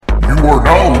are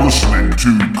now listening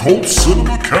to Cult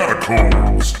Cinema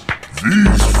Catacombs.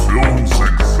 These films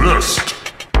exist.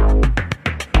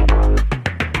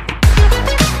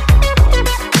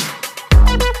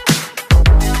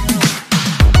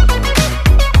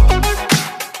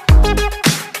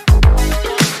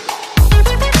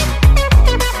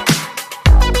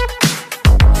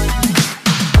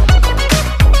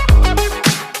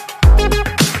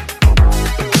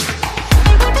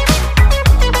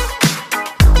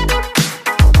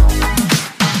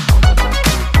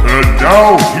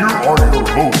 Now, here are your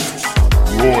hosts,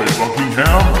 Roy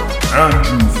Buckingham,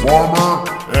 Andrew Farmer,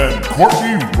 and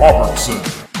Courtney Robertson.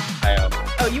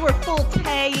 Oh, you were full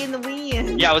tay in the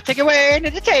wind. Yeah, I was taking away into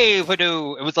the tay. It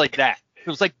was like that. It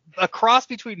was like a cross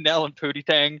between Nell and Pootie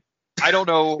Tang. I don't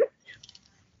know.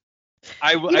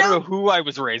 I don't know who I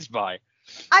was raised by.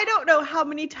 I don't know how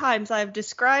many times I've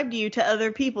described you to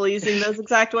other people using those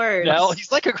exact words. Nell, he's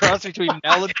like a cross between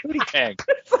Nell and Pootie Tang.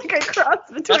 It's like a cross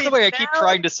between. That's the way I keep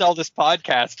trying to sell this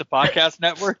podcast to podcast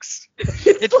networks.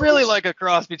 It's really like a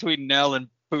cross between Nell and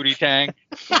Pootie Tang.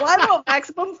 Why don't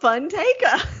Maximum Fun take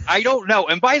us? I don't know.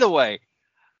 And by the way,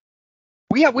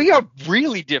 we are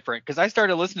really different because I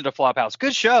started listening to Flophouse.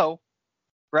 Good show,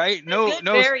 right? No,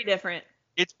 very different.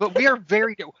 But we are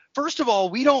very different. First of all,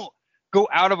 we don't go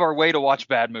out of our way to watch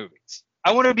bad movies.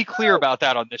 I want to be clear about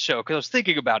that on this show because I was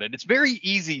thinking about it. It's very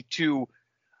easy to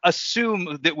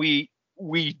assume that we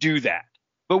do that,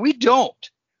 but we don't.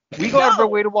 We go out of our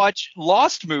way to watch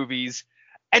lost movies,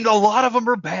 and a lot of them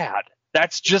are bad.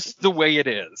 That's just the way it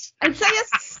is. I'd say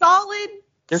a solid.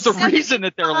 There's a reason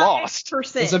that they're lost.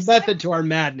 There's a method to our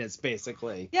madness,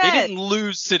 basically. Yes. They didn't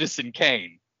lose Citizen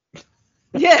Kane.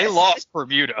 Yes. They lost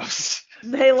Bermudas.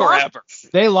 They forever.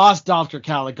 They lost Dr.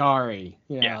 Caligari.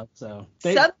 Yeah. So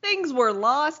some things were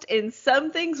lost and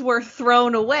some things were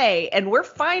thrown away, and we're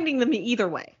finding them either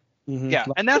way. Mm-hmm. Yeah,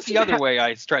 and that's the other way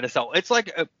I try to sell. It's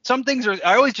like some things are.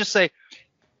 I always just say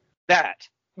that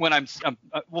when I'm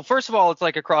well, first of all, it's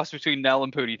like a cross between Nell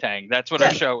and Pootie Tang. That's what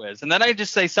our show is. And then I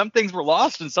just say some things were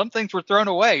lost and some things were thrown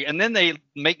away, and then they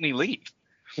make me leave.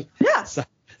 Yeah.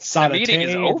 The meeting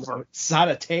is over.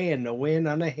 Satay and the wind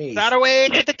on the hay.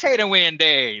 Satay to the tater wind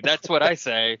day. That's what I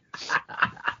say.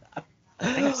 I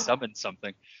think I summoned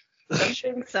something.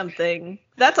 Something.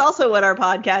 That's also what our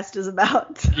podcast is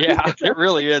about. Yeah, it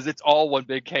really is. It's all one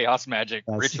big chaos magic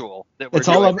ritual that we're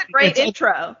doing. This is a great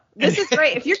intro. This is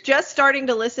great. If you're just starting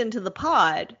to listen to the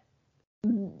pod,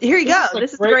 here you go.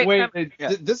 This is a great way.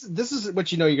 This is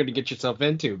what you know you're going to get yourself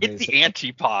into. Basically. It's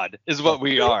the antipod is what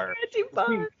we are.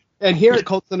 Antipod. And here at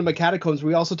Cult Cinema Catacombs,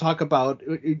 we also talk about,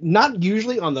 not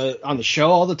usually on the show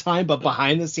all the time, but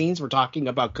behind the scenes, we're talking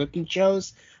about cooking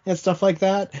shows and stuff like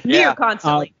that. Near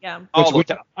constantly, yeah.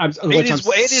 I'm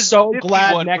so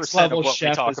glad Next Level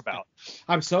Chef is back.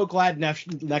 I'm so glad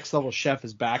Next Level Chef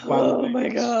is back. Oh my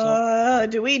god!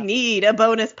 Do we need a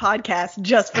bonus podcast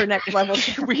just for Next Level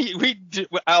Chef? we do.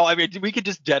 Oh, I mean, we could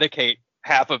just dedicate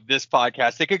half of this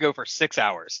podcast. It could go for 6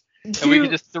 hours, and we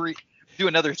could just do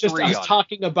another three. I was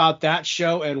talking about that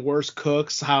show and Worse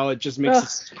Cooks, how it just makes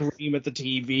us scream at the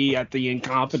TV at the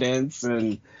incompetence,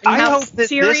 and I hope that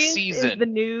Sirius this season is the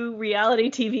new reality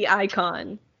TV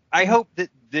icon. I hope that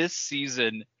this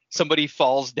season somebody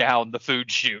falls down the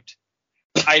food chute.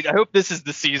 I hope this is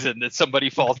the season that somebody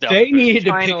falls down. They needed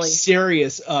to pick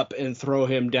Sirius up and throw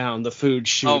him down the food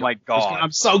chute. Oh my god!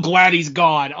 I'm so glad he's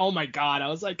gone. Oh my god! I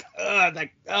was like,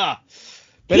 But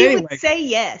he anyway, would say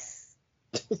yes.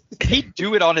 He'd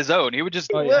do it on his own. He would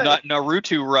just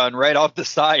Naruto run right off the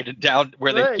side and down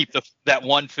where they keep that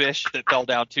one fish that fell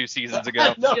down 2 seasons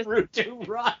ago. Naruto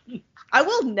run. I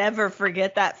will never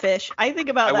forget that fish. I think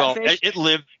about that fish. It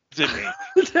lives in me.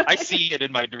 I see it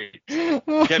in my dreams.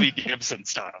 Debbie Gibson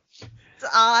style. Its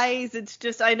eyes. It's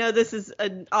just. I know this is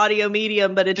an audio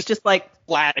medium, but it's just like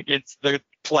flat against the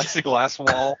plexiglass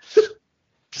wall.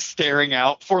 Staring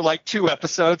out for like 2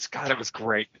 episodes. God, it was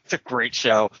great. It's a great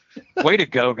show. Way to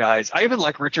go, guys. I even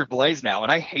like Richard Blaze now,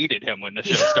 and I hated him when the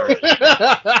show started.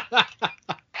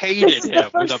 Hated him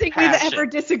with a passion. First thing we've ever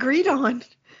disagreed on.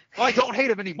 Well, I don't hate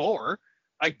him anymore.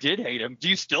 I did hate him. Do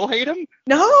you still hate him?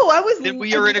 No, I was. Then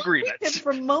we are in agreement.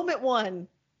 From moment one,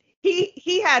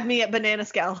 he had me at banana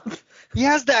scallop. He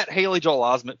has that Haley Joel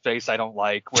Osment face I don't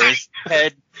like, where his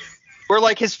head. Where,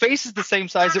 like, his face is the same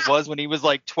size it was when he was,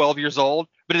 like, 12 years old,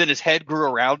 but then his head grew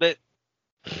around it.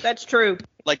 That's true.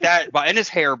 Like that, and his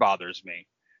hair bothers me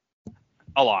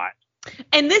a lot.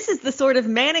 And this is the sort of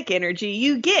manic energy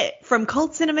you get from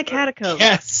Cult Cinema Catacombs.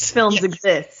 Yes. Films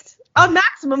exist. On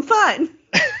Maximum Fun.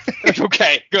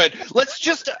 Okay, good. Let's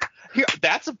just...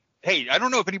 Hey, I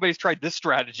don't know if anybody's tried this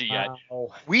strategy yet.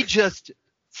 We just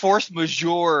force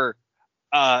majeure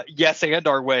Yes, and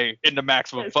our way into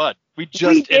maximum fun. We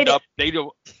just end up. They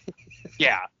don't.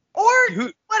 Yeah. Or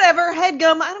whatever,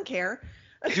 headgum. I don't care.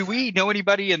 Do we know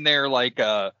anybody in their like?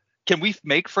 Can we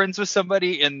make friends with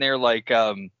somebody in their like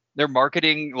their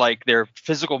marketing, like their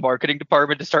physical marketing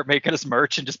department, to start making us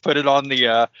merch and just put it on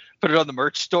the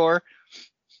merch store?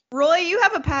 Roy, you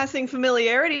have a passing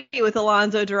familiarity with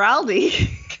Alonzo Duralde.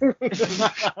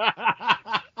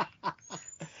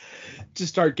 To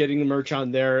start getting the merch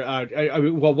on there.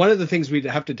 Well, one of the things we'd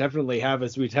have to definitely have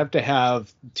is we'd have to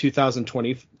have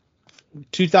 2020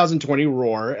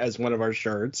 Roar as one of our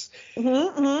shirts.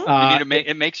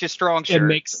 It makes you strong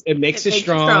shirt. It makes you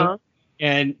strong.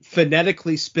 And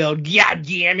phonetically spelled, God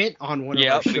damn it, on one of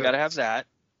our shirts. Yeah, we gotta have that.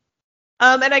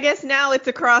 And I guess now it's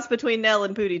a cross between Nell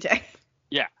and Pootie Tang.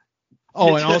 Yeah.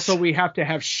 Oh, and also we have to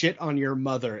have shit on your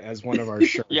mother as one of our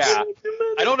shirts. Yeah.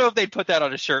 I don't know if they'd put that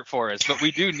on a shirt for us, but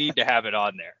we do need to have it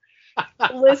on there.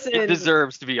 Listen. It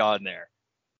deserves to be on there.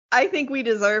 I think we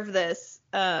deserve this.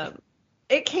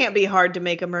 It can't be hard to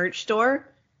make a merch store.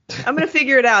 I'm going to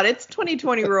figure it out. It's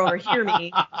 2020 Roar. Hear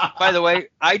me. By the way,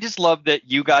 I just love that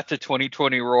you got to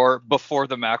 2020 Roar before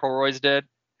the McElroys did.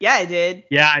 Yeah, I did.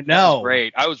 Yeah, I know.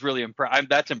 Great. I was really impressed.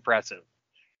 That's impressive.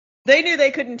 They knew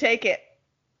they couldn't take it.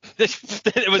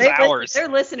 It was ours. They're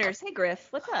listeners. Hey, Griff,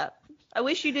 what's up? I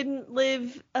wish you didn't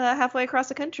live halfway across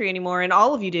the country anymore, and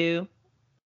all of you do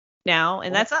now,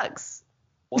 and that sucks.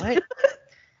 What?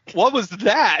 What was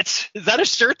that? Is that a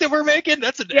shirt that we're making?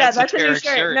 That's a new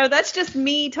shirt. No, that's just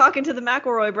me talking to the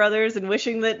McElroy brothers and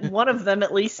wishing that one of them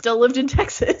at least still lived in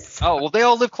Texas. Oh, well, they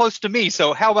all live close to me,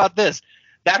 so how about this?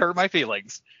 That hurt my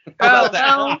feelings. How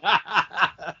about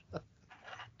that?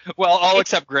 Well, all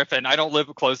except Griffin. I don't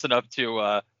live close enough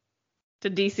to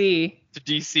DC. To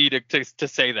DC to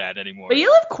say that anymore. But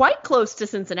you live quite close to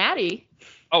Cincinnati.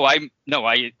 Oh, I'm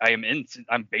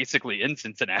basically in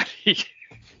Cincinnati.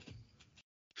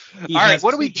 All right,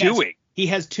 what are we doing? He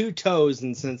has 2 toes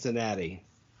in Cincinnati.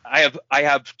 I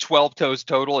have 12 toes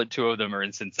total, and 2 of them are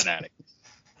in Cincinnati.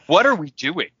 What are we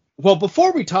doing? Well,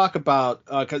 before we talk about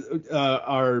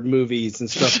our movies and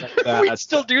stuff like that, we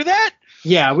still do that?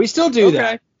 Yeah, we still do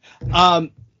that.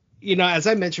 As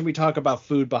I mentioned, we talk about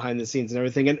food behind the scenes and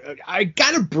everything, and I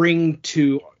gotta bring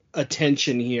to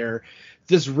attention here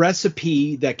this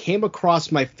recipe that came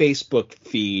across my Facebook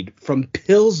feed from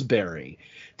Pillsbury.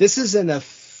 This is an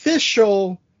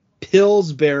official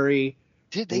Pillsbury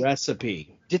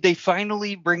recipe. Did they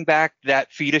finally bring back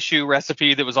that feta shoe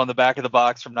recipe that was on the back of the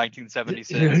box from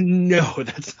 1976? No,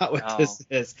 that's not what this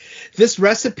is. This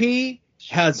recipe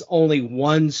has only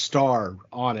 1 star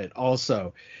on it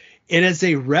also. It is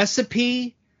a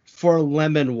recipe for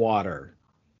lemon water.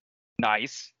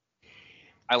 Nice.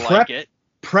 I like it.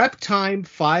 Prep time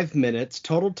 5 minutes.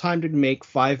 Total time to make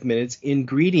 5 minutes.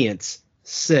 Ingredients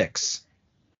 6.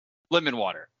 Lemon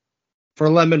water. For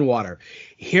lemon water.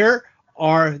 Here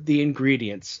are the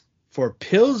ingredients for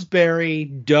Pillsbury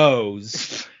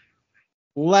Dough's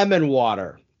lemon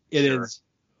water. This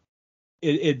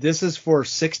is for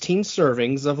 16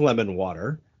 servings of lemon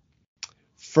water.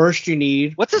 First, you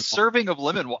need... What's a serving of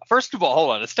lemon water? First of all,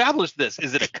 hold on. Establish this.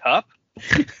 Is it a cup?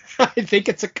 I think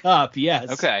it's a cup,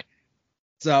 yes. Okay.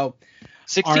 So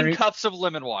 16 cups of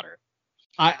lemon water.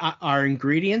 Our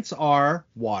ingredients are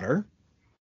water,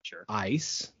 sure,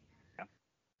 ice,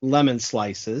 lemon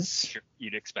slices. Sure,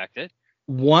 you'd expect it.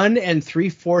 1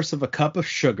 3/4 of a cup of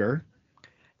sugar.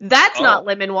 That's not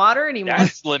lemon water anymore.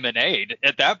 That's lemonade.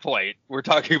 At that point, we're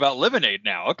talking about lemonade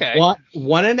now. Okay.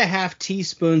 1.5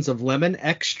 teaspoons of lemon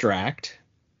extract.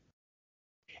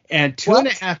 And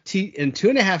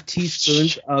 2.5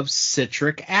 teaspoons of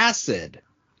citric acid.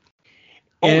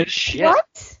 Holy shit.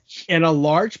 What? In a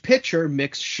large pitcher,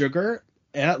 mix sugar,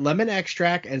 lemon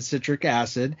extract, and citric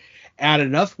acid. Add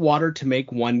enough water to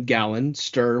make 1 gallon.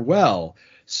 Stir well.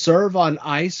 Serve on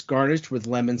ice garnished with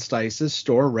lemon slices.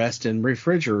 Store rest in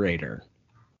refrigerator.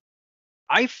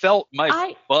 I felt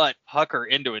my butt pucker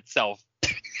into itself.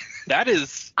 That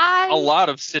is a lot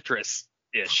of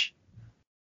citrus-ish.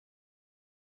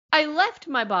 I left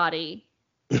my body.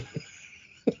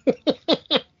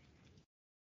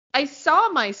 I saw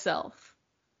myself.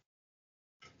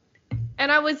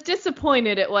 And I was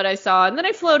disappointed at what I saw, and then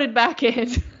I floated back in.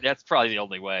 That's probably the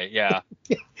only way, yeah.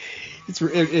 It's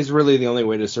really the only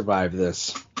way to survive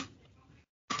this.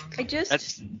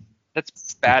 That's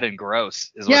bad and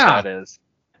gross, is what that is.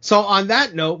 So on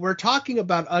that note, we're talking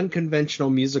about unconventional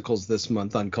musicals this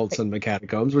month on Cults and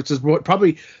Mechanicombs, which is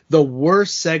probably the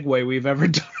worst segue we've ever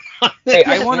done on this. Hey,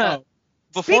 I want to,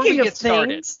 before Speaking we get of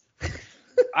started, things.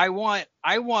 I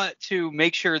want to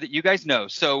make sure that you guys know.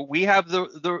 So we have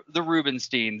the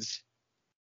Rubensteins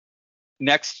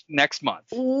next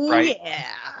month, Ooh, right?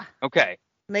 Yeah. Okay.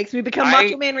 Makes me become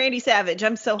Macho Man Randy Savage.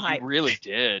 I'm so hyped. You really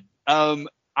did.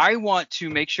 I want to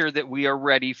make sure that we are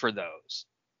ready for those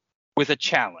with a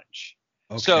challenge.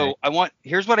 Okay. So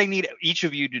here's what I need each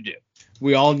of you to do.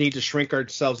 We all need to shrink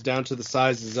ourselves down to the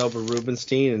size of Zelda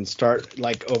Rubinstein and start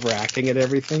like overacting at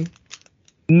everything.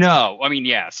 No, I mean,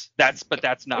 yes, that's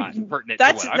not pertinent to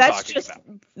what I'm talking just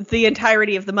about. The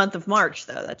entirety of the month of March,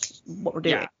 though. That's what we're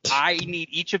doing. Yeah, I need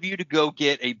each of you to go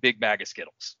get a big bag of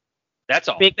Skittles. That's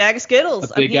all. Big bag of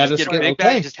Skittles. A big bag of Get a Skittles. big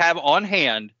bag. Just have on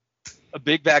hand a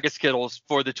big bag of Skittles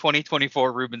for the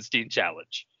 2024 Rubenstein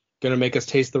Challenge. Gonna make us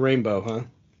taste the rainbow, huh?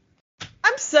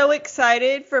 I'm so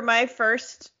excited for my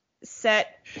first set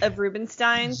of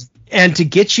Rubensteins. And to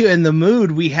get you in the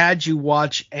mood, we had you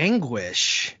watch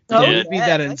Anguish, the Oh, movie yes,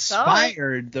 that I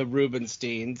inspired the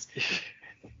Rubensteins.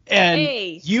 And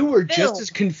you were just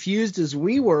as confused as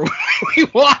we were when we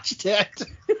watched it.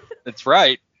 That's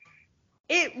right.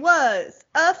 It was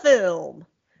a film.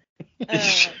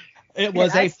 It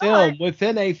was a film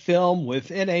within a film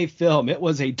within a film. It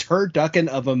was a turducken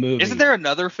of a movie. Isn't there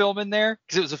another film in there?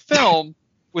 Because it was a film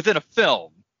within a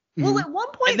film. Well, at one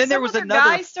point, And then there was some other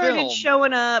another guy started film.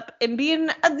 showing up and being,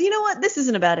 you know what? This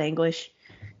isn't about English.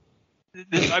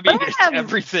 I mean,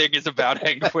 everything is about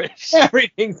anguish.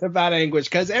 Everything's about anguish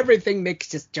because everything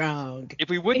makes you strong. If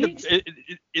we wouldn't,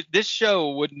 this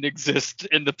show wouldn't exist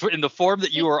in the form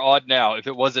that you are on now if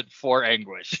it wasn't for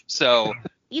anguish. So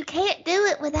You can't do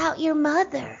it without your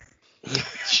mother.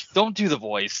 don't do the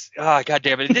voice. Ah, God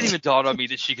damn it! It didn't even dawn on me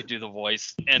that she could do the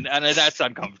voice, and that's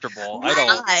uncomfortable.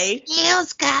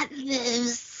 Nails got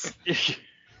loose.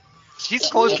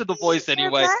 She's close to the voice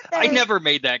anyway. I never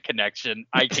made that connection.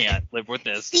 I can't live with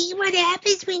this. See what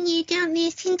happens when you don't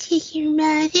listen to your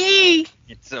mother.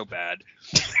 It's so bad.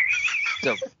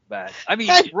 So bad. I mean,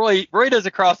 Roy does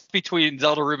a cross between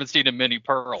Zelda Rubinstein and Minnie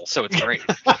Pearl, so it's great.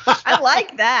 I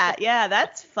like that. Yeah,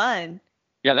 that's fun.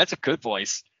 Yeah, that's a good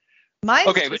voice. Mine's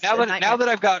Okay, but now that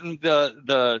I've gotten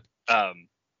the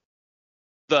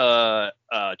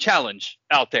challenge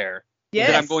out there,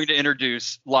 that I'm going to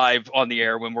introduce live on the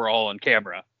air when we're all on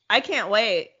camera. I can't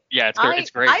wait. Yeah,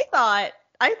 it's great. I thought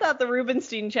the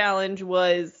Rubenstein challenge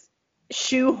was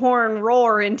shoehorn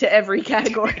roar into every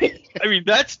category. I mean,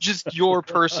 that's just your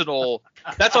personal.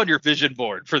 That's on your vision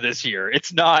board for this year.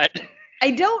 It's not.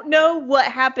 I don't know what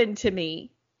happened to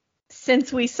me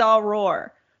since we saw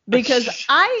Roar, because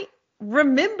I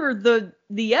remember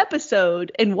the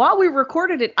episode, and while we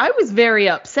recorded it, I was very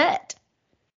upset.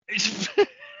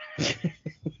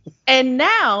 And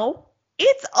now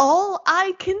it's all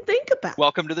I can think about.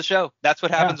 Welcome to the show. That's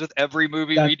what happens with every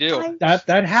movie we do. That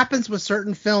happens with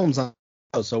certain films.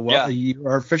 So you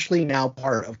are officially now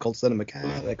part of Cult Cinema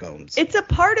Catacombs. It's a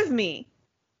part of me.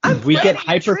 We get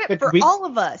hyper for all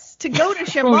of us to go to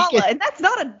Shambhala, and that's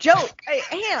not a joke. I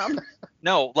am.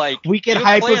 No, like we get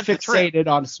hyper fixated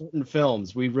on certain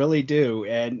films. We really do,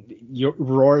 and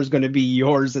Roar is going to be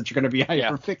yours that you're going to be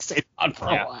hyper fixated on for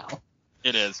a while.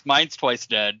 It is. Mine's twice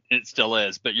dead. It still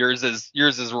is, but yours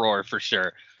is Roar for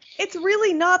sure. It's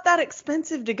really not that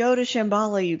expensive to go to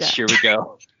Shambhala, you guys. Here we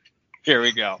go. Here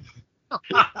we go.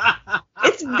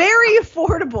 It's very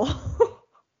affordable.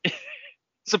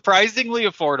 Surprisingly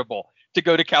affordable to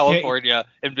go to California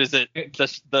and visit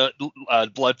the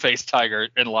blood-faced tiger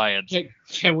and lions.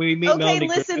 Can we meet Melanie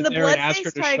listen, Griffin there and ask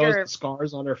her to show us the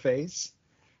scars on her face?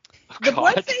 The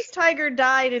blood-faced tiger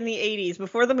died in the 80s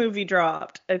before the movie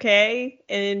dropped, okay?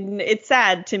 And it's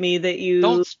sad to me that you...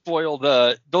 Don't spoil...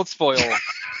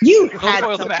 You don't had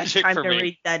spoil so the much magic time for to me.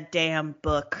 read that damn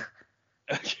book.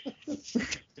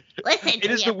 It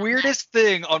is the weirdest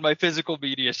thing on my physical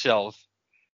media shelf.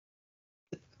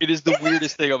 It is the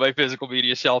weirdest thing on my physical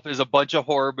media shelf is a bunch of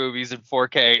horror movies in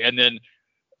 4K and then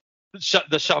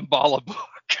the Shambhala book.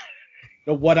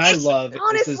 But what I love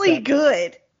honestly is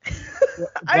good.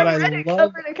 I read it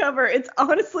cover to cover. It's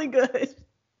honestly good.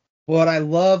 What I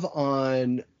love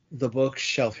on the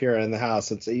bookshelf here in the house,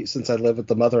 since I live with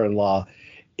the mother-in-law,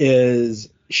 is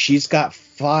she's got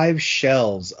 5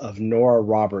 shelves of Nora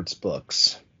Roberts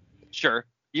books. Sure,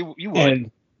 you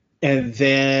would. And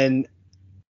then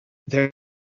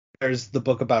there's the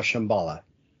book about Shambhala.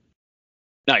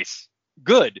 Nice.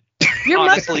 Good. Your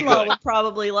Honestly, mother-in-law good. will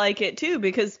probably like it too,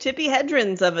 because Tippi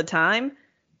Hedren's of a time.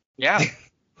 Yeah.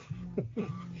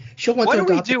 She'll want What to are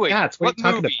we adopt doing? cats. What are you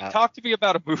talking movie? about? Talk to me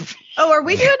about a movie. Oh, are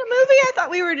we doing a movie? I thought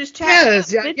we were just chatting.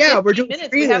 Yes, It's been yeah, we're 15 doing minutes.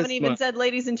 3 We haven't this even month. said,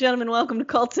 ladies and gentlemen, welcome to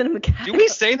Cult Cinema Catacombs. Do we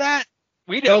say that?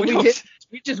 We No, don't.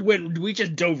 we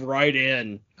just dove right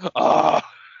in.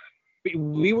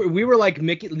 We were like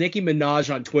Nicki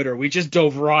Minaj on Twitter. We just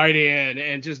dove right in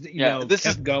and just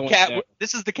kept going.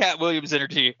 This is the Cat Williams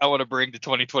energy I want to bring to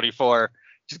 2024.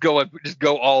 Just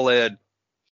go all in.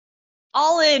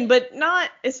 All in, but not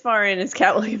as far in as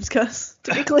Cat Williams goes,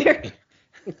 to be clear.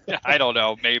 I don't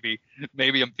know. Maybe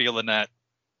I'm feeling that.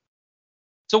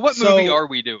 So what movie are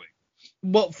we doing?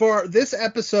 Well, for this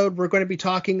episode, we're going to be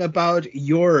talking about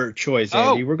your choice,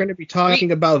 Andy. We're going to be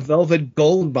talking about Velvet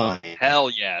Goldmine. Hell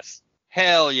yes,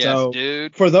 so,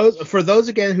 dude. For those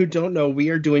again who don't know, we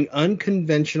are doing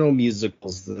unconventional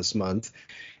musicals this month,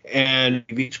 and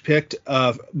we've each picked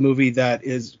a movie that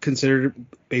is considered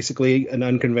basically an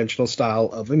unconventional style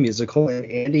of a musical, and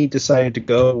Andy decided to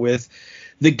go with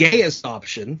the gayest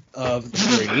option of the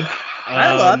three.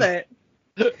 I love it.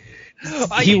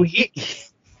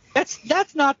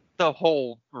 That's not the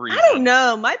whole reason. I don't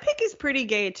know. My pick is pretty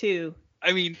gay too.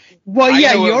 I mean,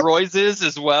 I know what Roy's is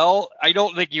as well. I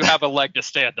don't think you have a leg to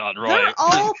stand on, Roy. They're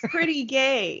all pretty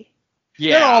gay.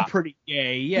 Yeah, they're all pretty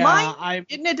gay. Yeah, mine,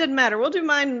 it doesn't matter. We'll do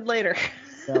mine later.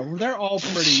 They're all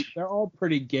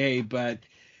pretty gay, but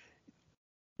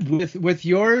with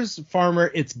yours,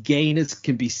 Farmer, its gayness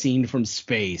can be seen from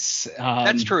space.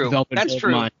 That's true. That's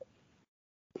true.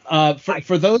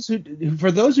 For those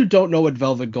who don't know what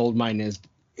Velvet Goldmine is,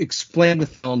 explain the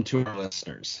film to our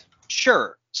listeners.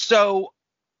 Sure. So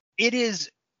it is.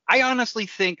 I honestly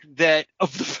think that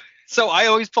so I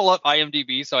always pull up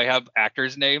IMDb, so I have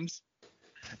actors' names.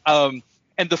 And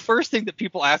the first thing that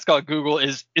people ask on Google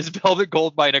is Velvet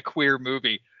Goldmine a queer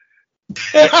movie?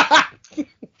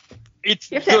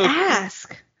 It's you have to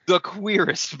ask. The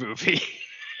queerest movie.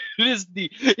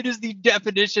 It is the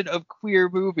definition of queer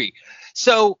movie.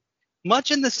 So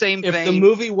much in the same vein. If the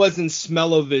movie was in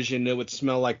smell-o-vision, it would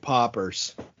smell like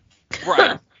poppers.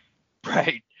 Right.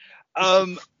 Right.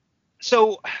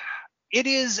 So it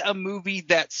is a movie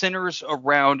that centers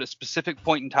around a specific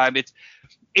point in time.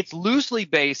 It's loosely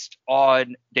based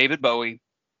on David Bowie,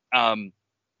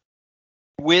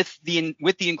 with the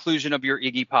inclusion of your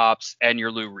Iggy Pops and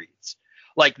your Lou Reeds,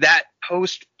 like that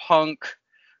post-punk,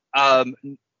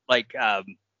 like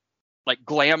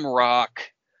glam rock,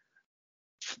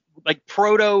 like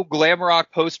proto glam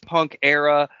rock post-punk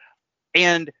era,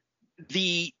 and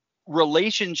the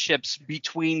relationships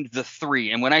between the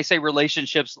three. And when I say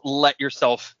relationships, let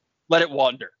it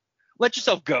wander. Let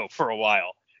yourself go for a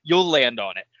while. You'll land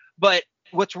on it. But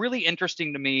what's really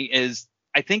interesting to me is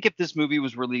I think if this movie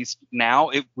was released now,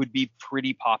 it would be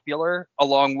pretty popular,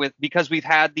 because we've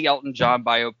had the Elton John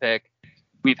biopic,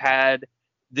 we've had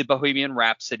the Bohemian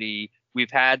Rhapsody,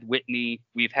 we've had Whitney,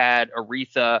 we've had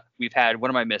Aretha, we've had, what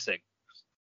am I missing?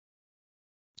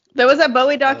 There was that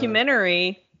Bowie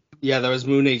documentary. Yeah, that was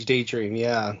Moon Age Daydream,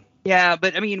 yeah. Yeah,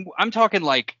 but I mean, I'm talking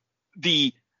like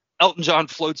the Elton John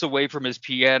floats away from his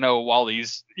piano while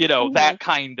he's, that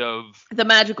kind of... The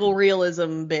magical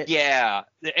realism bit. Yeah,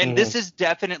 and this is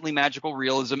definitely magical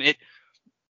realism.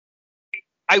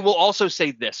 I will also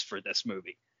say this for this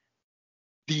movie.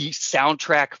 The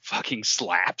soundtrack fucking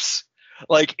slaps.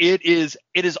 Like, it is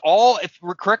all...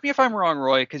 correct me if I'm wrong,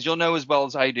 Roy, because you'll know as well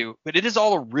as I do, but it is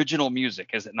all original music,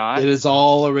 is it not? It is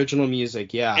all original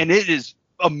music, yeah. And it is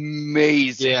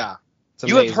amazing. Yeah, it's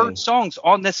amazing. You have heard songs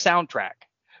on this soundtrack.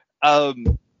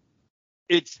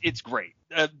 It's great.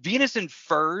 Venus in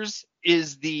Furs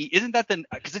isn't that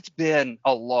because it's been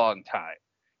a long time.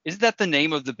 Isn't that the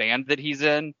name of the band that he's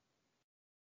in?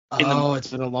 It's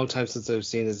been a long time since I've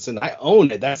seen this, and I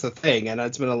own it. That's the thing, and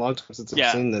it's been a long time since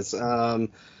I've seen this.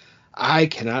 I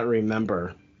cannot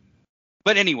remember.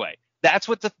 But anyway, that's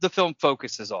what the film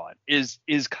focuses on is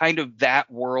kind of that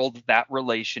world, that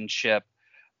relationship,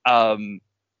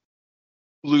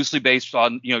 loosely based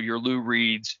on your Lou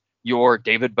Reeds, your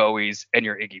David Bowies, and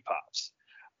your Iggy Pops.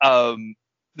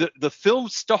 The film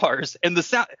stars and the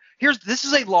sound. This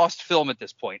is a lost film at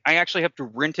this point. I actually have to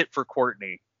rent it for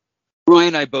Courtney. Roy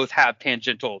and I both have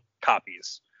tangential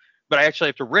copies, but I actually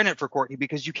have to rent it for Courtney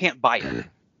because you can't buy it.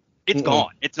 It's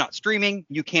gone. It's not streaming.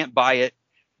 You can't buy it.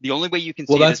 The only way you can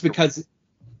see that's because it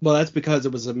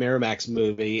was a Miramax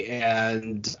movie,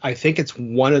 and I think it's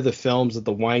one of the films that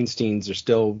the Weinsteins are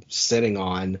still sitting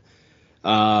on.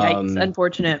 Yikes,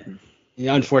 unfortunate.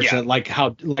 Yeah, unfortunate. Like how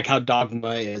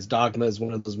Dogma is. Dogma is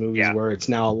one of those movies where it's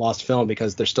now a lost film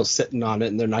because they're still sitting on it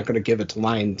and they're not going to give it to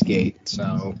Lionsgate.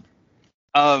 So,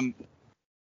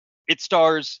 it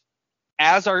stars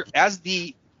as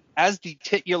the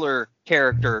titular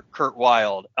character Kurt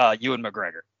Wilde, Ewan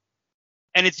McGregor,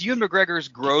 and it's Ewan McGregor's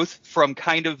growth from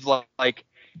kind of like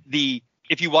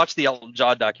if you watch the Elton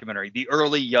John documentary, the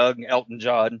early young Elton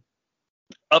John,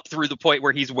 up through the point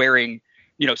where he's wearing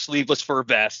sleeveless fur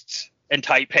vests and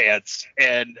tight pants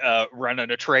and running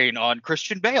a train on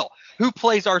Christian Bale, who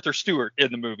plays Arthur Stewart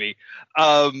in the movie.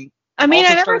 I mean,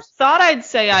 I never thought I'd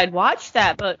say I'd watch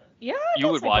that, but yeah, you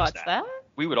would watch that.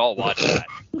 We would all watch that.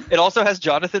 It also has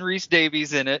Jonathan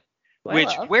Rhys-Davies in it.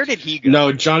 Where did he go?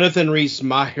 No, Jonathan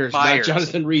Rhys-Meyers, not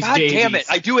Jonathan Rhys-Davies. God damn it!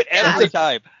 I do it every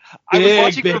time. I was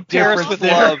watching From Paris with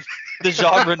Love, the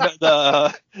genre.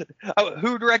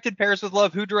 Who directed Paris with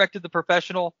Love? Who directed The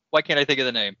Professional? Why can't I think of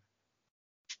the name?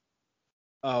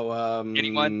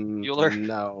 Anyone? Bueller?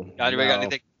 No. Anybody got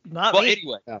anything? Not me.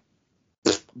 Anyway,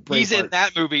 he's in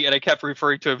that movie, and I kept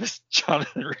referring to him as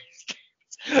Jonathan Rhys.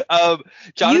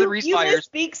 Jonathan Rhys-Meyers. You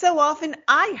speak so often.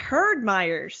 I heard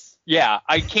Myers. Yeah,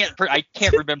 I can't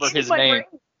remember his name.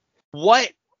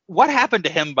 What happened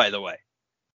to him, by the way?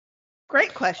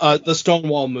 Great question. The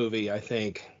Stonewall movie, I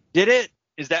think. Did it?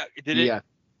 Did it? Yeah.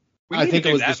 I think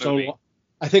it was the Stonewall.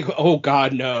 I think. Oh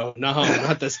God, no,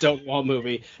 not the Stonewall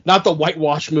movie, not the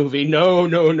whitewash movie. No. We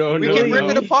can rip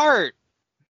it apart.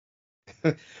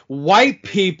 White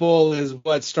people is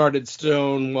what started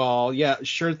Stonewall. Yeah,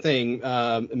 sure thing,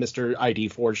 Mr.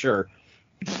 ID4, sure.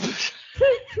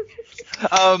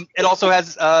 It also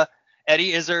has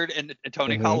Eddie Izzard and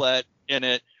Toni Collette in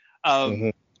it.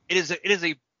 It is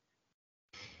a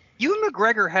Ewan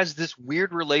McGregor has this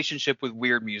weird relationship with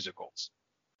weird musicals,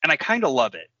 and I kind of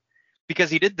love it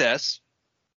because he did this.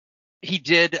 He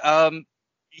did Moulin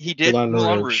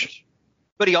Rouge.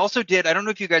 But he also did, I don't know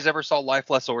if you guys ever saw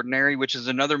Life Less Ordinary, which is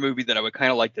another movie that I would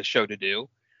kind of like the show to do,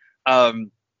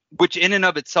 which in and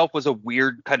of itself was a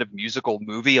weird kind of musical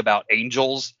movie about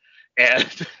angels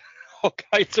and all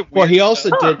kinds of weird Well, he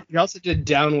also did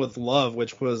Down with Love,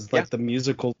 which was like the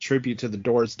musical tribute to the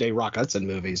Doors Day Rock Hudson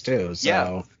movies too.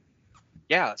 So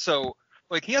yeah. So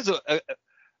like he has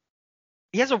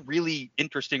a really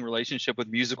interesting relationship with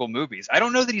musical movies. I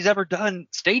don't know that he's ever done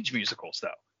stage musicals though.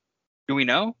 Do we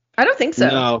know? I don't think so.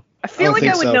 No, I feel like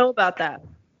I would know about that.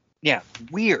 Yeah,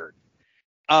 weird.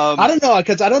 I don't know,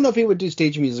 because I don't know if he would do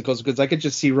stage musicals, because I could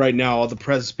just see right now all the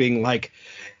press being like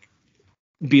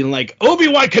Obi-Wan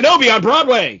Kenobi on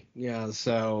Broadway. Yeah,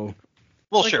 so.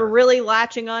 Well, like sure. We're really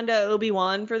latching on to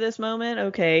Obi-Wan for this moment.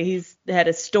 Okay, he's had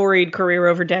a storied career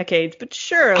over decades, but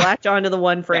sure, latch on to the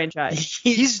one franchise.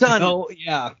 He's done.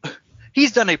 Yeah.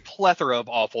 He's done a plethora of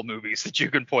awful movies that you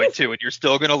can point to, and you're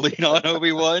still going to lean on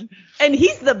Obi-Wan. And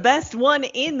he's the best one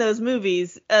in those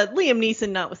movies, Liam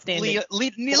Neeson notwithstanding.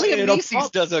 Liam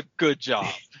Neeson does a good job.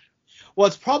 Well,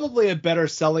 it's probably a better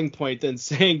selling point than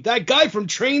saying that guy from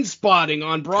Trainspotting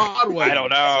on Broadway. I don't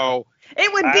know.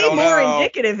 It would be more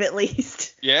indicative, at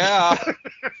least. Yeah.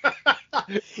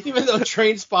 Even though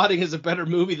Trainspotting is a better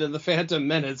movie than The Phantom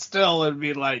Menace, still it'd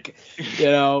be like,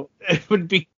 it would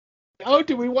be. Oh,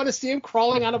 do we want to see him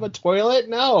crawling out of a toilet?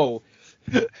 No.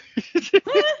 Kind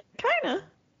of.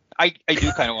 I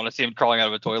do kind of want to see him crawling out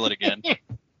of a toilet again.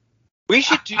 We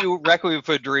should do Requiem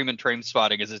for a Dream and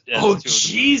Trainspotting as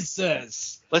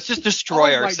Jesus. Let's just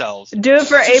destroy ourselves. Do it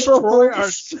for April Fools.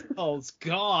 Ourselves.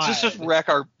 God. Just wreck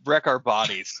our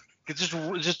bodies.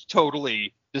 Just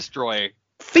totally destroy.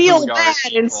 Feel bad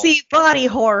and see body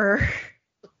horror.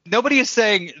 Nobody is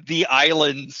saying The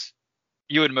Island's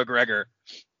Ewan McGregor.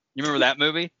 You remember that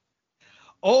movie?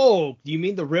 Oh, you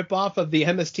mean the ripoff of the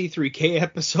MST3K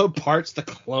episode Parts the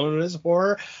Clonus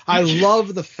Horror? I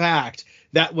love the fact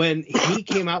that when he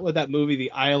came out with that movie,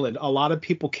 The Island, a lot of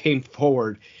people came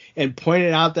forward and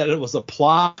pointed out that it was a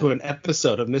plot to an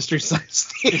episode of Mystery Science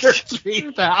Theater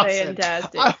 3000.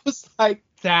 Fantastic. I was like,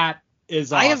 that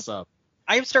is awesome.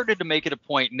 I have started to make it a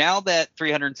point, now that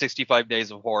 365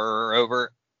 Days of Horror are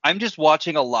over, I'm just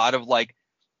watching a lot of like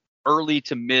early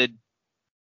to mid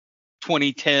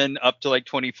 2010 up to like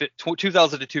 2000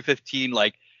 to 2015,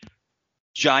 like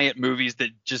giant movies that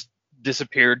just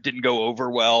disappeared, didn't go over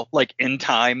well, like In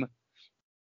Time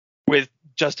with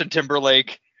Justin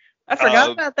Timberlake. I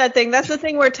forgot about that thing. That's the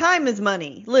thing where time is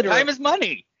money, literally. Time is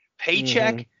money.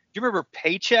 Paycheck. Do you remember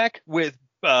Paycheck with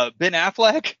Ben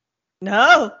Affleck?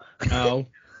 No.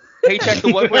 Paycheck,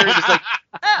 the one where it was like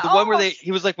the one where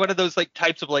he was like one of those like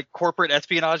types of like corporate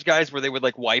espionage guys where they would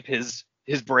like wipe his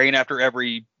brain after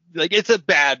every. Like, it's a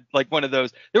bad, like, one of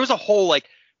those. There was a whole, like,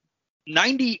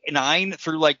 99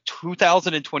 through, like,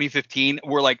 2000 and 2015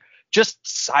 were, like, just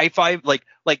sci-fi, like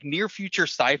near future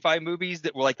sci-fi movies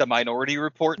that were, like, the Minority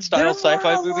Report style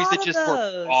sci-fi movies that just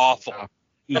were awful.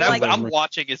 And I'm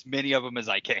watching as many of them as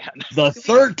I can. The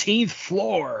 13th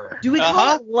Floor. Do we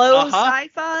call it low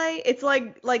sci-fi? It's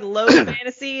like low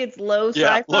fantasy. It's low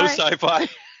sci-fi. Yeah, low sci-fi.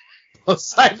 Low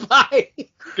sci-fi.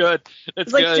 Good.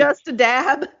 It's like good. Just a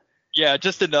dab. Yeah,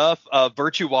 just enough.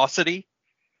 Virtuosity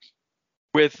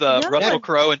with Russell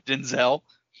Crowe and Denzel.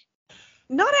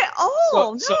 Not at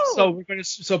all.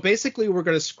 So basically we're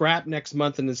gonna scrap next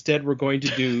month, and instead we're going to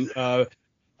do We're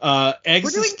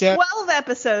doing 12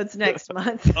 episodes next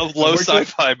month. Of low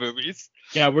sci-fi movies.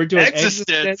 Yeah, we're doing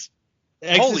Existence.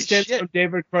 Existence from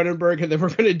David Cronenberg, and then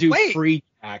we're gonna do Free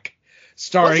Jack,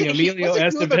 starring Emilio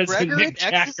Estevez and Nick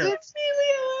Jacker.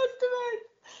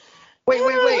 Wait.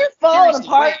 We're falling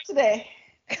apart today.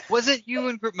 Wasn't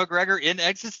Ewan McGregor in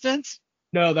Existence?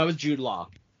 No, that was Jude Law.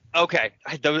 Okay,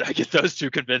 I get those two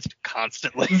convinced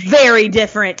constantly. Very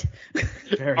different.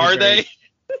 Are they?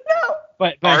 No.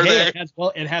 But hey,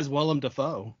 it has Willem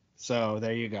Dafoe. So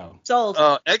there you go. Sold.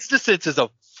 Existence is a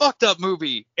fucked up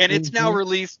movie, and it's now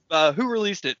released. Who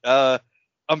released it?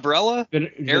 Umbrella?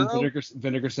 Vinegar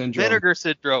Syndrome. Vinegar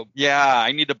Syndrome. Yeah,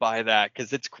 I need to buy that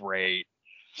because it's great.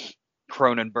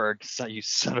 Cronenberg, you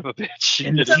son of a bitch.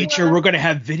 In the future, we're going to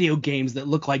have video games that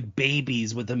look like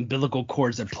babies with umbilical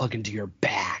cords that plug into your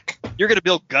back. You're going to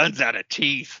build guns out of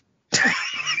teeth.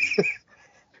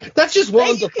 That's just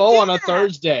Willem Dafoe on a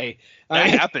Thursday. That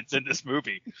happens in this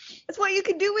movie. That's what you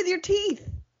can do with your teeth.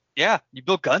 Yeah, you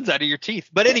build guns out of your teeth.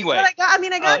 But anyway. I got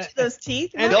you those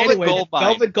teeth. And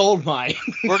Velvet Goldmine.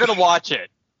 We're going to watch it,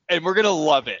 and we're going to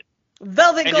love it.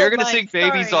 Velvet Goldmine. And you're going to sing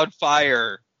Babies on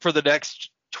Fire for the next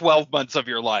 12 months of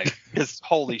your life, because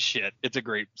holy shit, it's a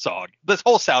great song. This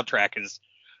whole soundtrack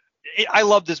I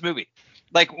love this movie.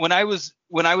 Like when I was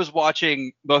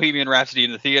watching Bohemian Rhapsody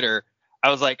in the theater,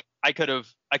 I was like, I could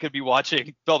be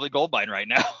watching Velvet Goldmine right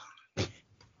now.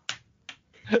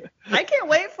 I can't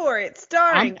wait for it.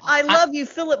 Starring I Love You,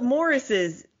 Philip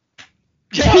Morris's.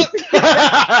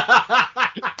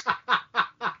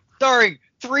 Starring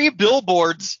 3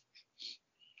 billboards.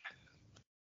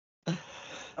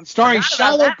 Starring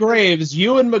Shallow Graves,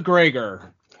 Ewan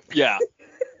McGregor. Yeah.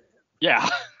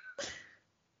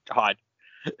 God.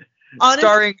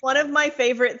 Honestly, one of my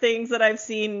favorite things that I've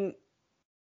seen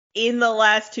in the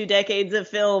last 2 decades of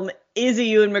film is a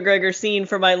Ewan McGregor scene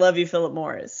from I Love You, Philip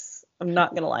Morris. I'm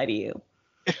not going to lie to you.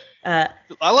 I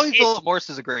Love You, Philip Morris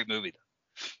is a great movie.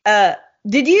 Do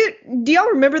y'all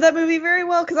remember that movie very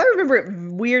well? Because I remember it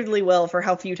weirdly well for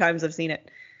how few times I've seen it.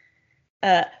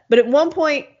 But at one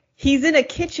point, he's in a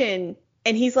kitchen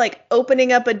and he's like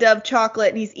opening up a Dove chocolate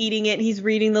and he's eating it and he's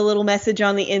reading the little message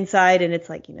on the inside and it's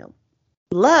like,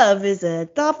 love is a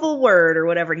thoughtful word or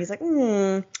whatever. And he's like,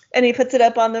 and he puts it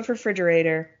up on the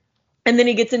refrigerator. And then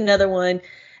he gets another one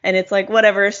and it's like,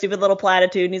 whatever, a stupid little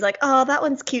platitude. And he's like, oh, that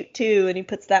one's cute too. And he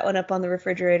puts that one up on the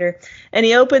refrigerator. And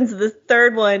he opens the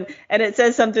third one and it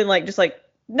says something like, just like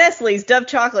Nestle's Dove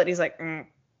chocolate. And he's like, And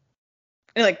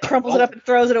he like crumples it up and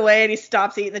throws it away, and he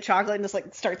stops eating the chocolate and just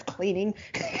like starts cleaning.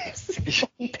 He's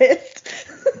pissed.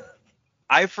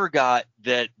 I forgot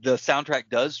that the soundtrack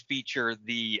does feature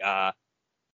the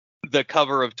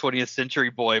cover of 20th Century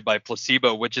Boy by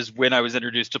Placebo, which is when I was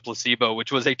introduced to Placebo,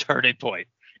 which was a turning point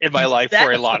in my life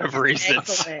for a lot of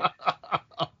reasons.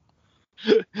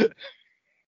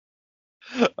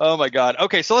 Oh my God.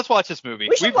 Okay, so let's watch this movie.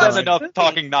 We've done enough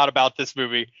talking not about this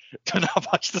movie to not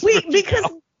watch this movie. Because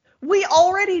we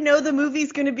already know the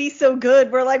movie's going to be so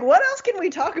good. We're like, what else can we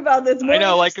talk about that's more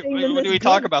interesting than when we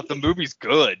talk about the movie's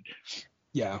good.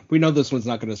 Yeah, we know this one's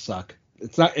not going to suck.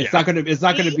 It's not going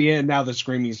to be in now the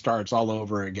screaming starts all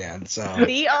over again. So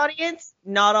the audience,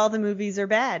 not all the movies are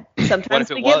bad. Sometimes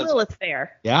we get Lilith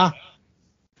fair. Yeah.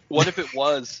 What if it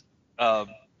was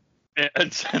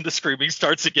and the screaming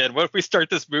starts again? What if we start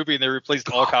this movie and they replaced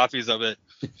all copies of it?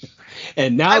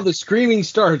 And now the screaming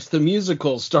starts, the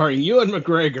musical starring Ewan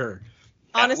McGregor.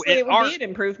 Honestly, it would be an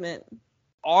improvement.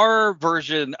 Our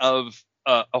version of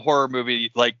a horror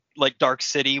movie like Dark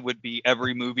City would be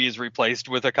every movie is replaced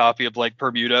with a copy of like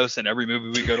Bermudos, and every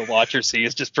movie we go to watch or see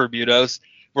is just Bermudos.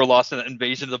 We're lost in an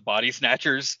invasion of the body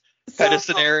snatchers kind of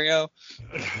scenario.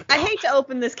 I hate to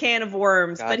open this can of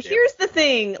worms, but here's the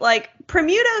thing. Like,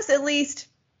 Bermudos, at least,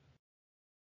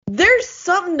 there's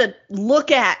something to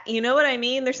look at. You know what I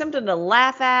mean? There's something to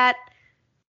laugh at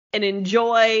and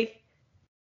enjoy.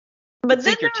 But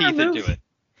sink your teeth into it.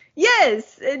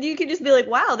 Yes, and you can just be like,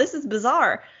 wow, this is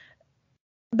bizarre.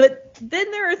 But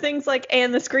then there are things like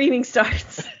And the Screaming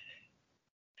Starts.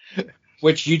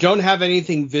 Which you don't have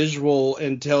anything visual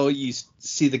until you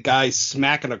see the guy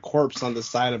smacking a corpse on the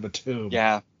side of a tomb.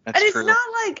 Yeah, that's true.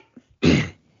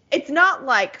 And it's not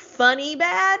like funny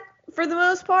bad for the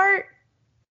most part.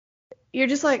 You're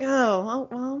just like, oh,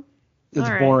 well. It's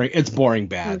boring. Right. It's boring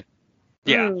bad.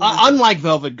 Yeah. Unlike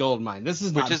Velvet Goldmine, this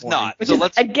is not. Which is boring. not. So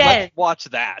let's watch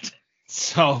that.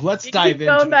 So let's dive into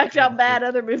going back to how bad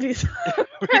other movies are.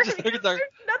 There's nothing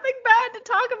bad to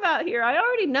talk about here. I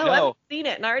already know. No. I've seen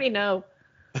it and I already know.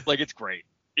 Like, it's great.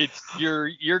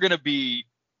 You're gonna be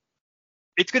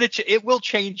it will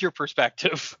change your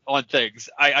perspective on things.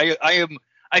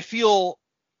 I feel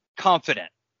confident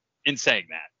in saying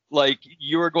that. Like,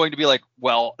 you're going to be like,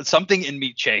 well, something in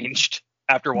me changed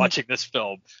after watching this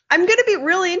film. I'm going to be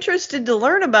really interested to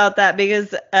learn about that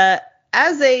because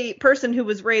as a person who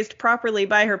was raised properly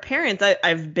by her parents,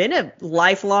 I've been a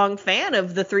lifelong fan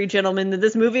of the three gentlemen that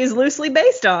this movie is loosely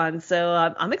based on.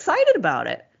 So I'm excited about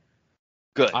it.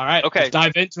 Good. All right. Okay. Let's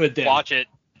dive into it then. Watch it.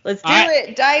 Let's do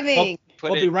it. Diving.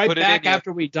 We'll be right back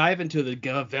after we dive into the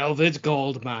Velvet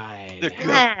Goldmine.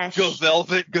 The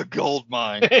Velvet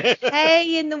Goldmine.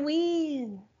 Hey, in the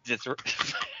wind.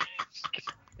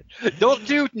 Don't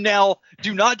do Nell.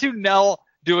 Do not do Nell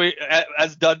doing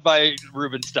as done by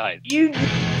Rubenstein. It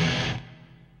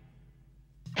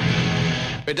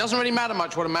doesn't really matter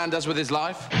much what a man does with his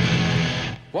life.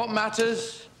 What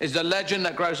matters is the legend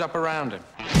that grows up around him.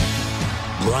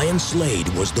 Brian Slade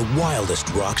was the wildest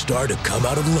rock star to come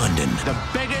out of London. The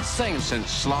biggest thing since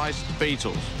sliced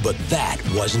Beatles. But that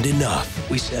wasn't enough.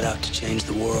 We set out to change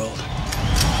the world.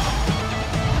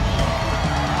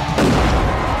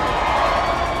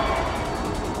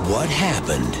 What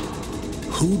happened?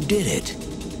 Who did it?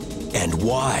 And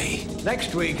why?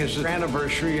 Next week is the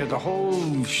anniversary of the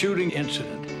whole shooting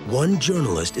incident. One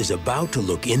journalist is about to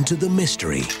look into the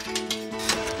mystery.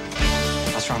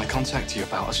 I was trying to contact you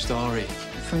about a story.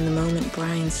 From the moment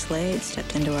Brian Slade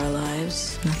stepped into our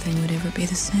lives, nothing would ever be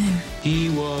the same. He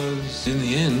was, in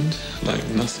the end, like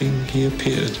nothing he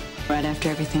appeared. Right after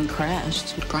everything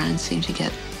crashed, Brian seemed to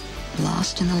get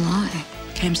lost in the lie.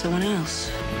 Came someone else.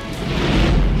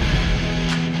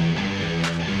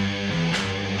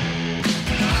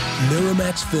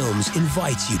 Miramax Films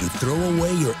invites you to throw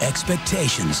away your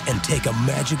expectations and take a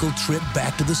magical trip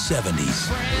back to the 70s.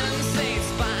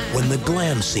 When the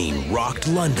glam scene rocked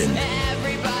London,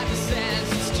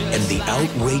 and the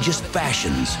outrageous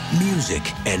fashions, music,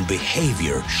 and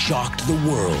behavior shocked the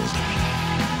world.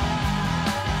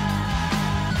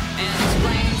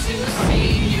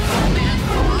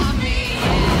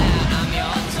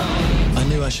 I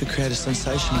knew I should create a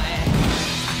sensation.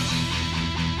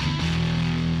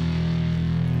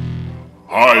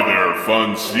 Hi there,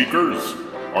 fun seekers.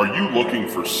 Are you looking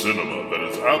for cinema that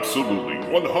is absolutely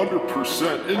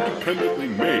 100% independently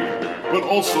made, but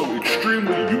also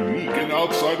extremely unique and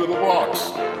outside of the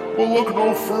box? Well, look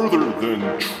no further than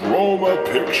Troma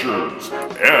Pictures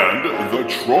and the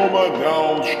Troma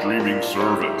Now streaming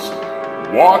service.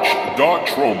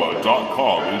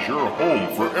 Watch.troma.com is your home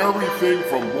for everything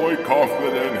from Lloyd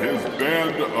Kaufman and his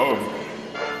band of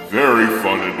very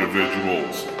fun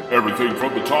individuals. Everything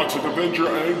from the Toxic Avenger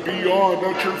and beyond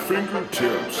at your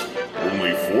fingertips.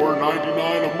 Only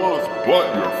 $4.99 a month,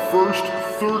 but your first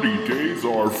 30 days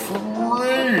are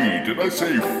free. Did I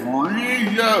say free?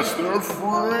 Yes, they're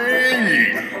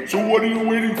free. So what are you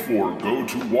waiting for? Go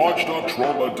to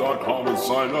watch.troma.com and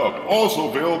sign up. Also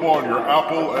available on your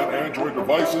Apple and Android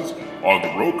devices, on the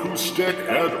Roku stick,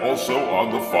 and also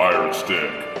on the Fire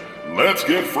Stick. Let's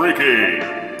get freaky.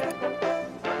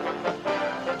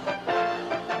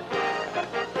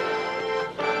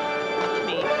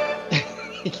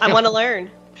 I want to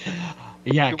learn.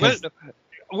 Yeah.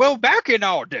 Well, back in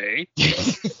our day, we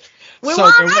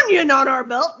want onion on our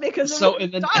belt because so of in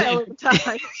the style at the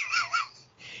time.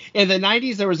 In the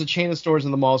 90s, there was a chain of stores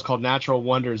in the malls called Natural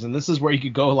Wonders, and this is where you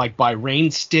could go like buy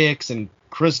rain sticks and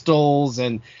crystals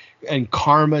and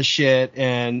karma shit,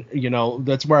 and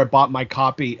that's where I bought my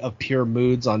copy of Pure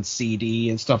Moods on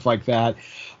CD and stuff like that.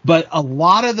 But a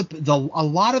lot of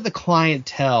the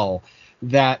clientele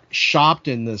that shopped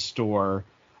in this store,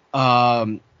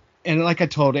 and like I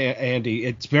told Andy,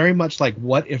 it's very much like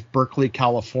what if Berkeley,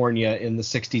 California in the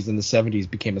 60s and the 70s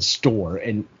became a store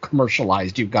and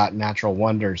commercialized. You've got Natural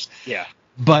Wonders. Yeah.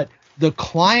 But the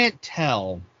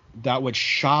clientele that would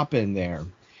shop in there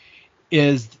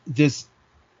is this.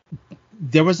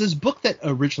 There was this book that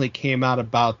originally came out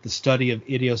about the study of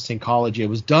idiosyncrasy. It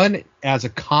was done as a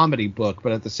comedy book,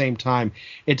 but at the same time,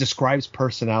 it describes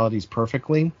personalities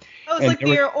perfectly. Oh, it's like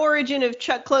the origin of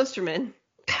Chuck Klosterman.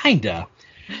 Kinda.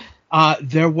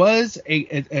 There was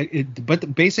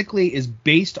but basically is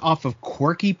based off of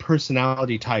quirky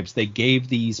personality types. They gave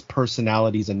these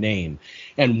personalities a name,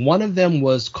 and one of them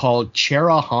was called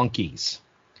Cherahonkies.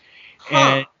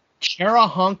 And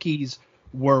Cherahonkies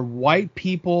were white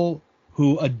people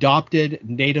who adopted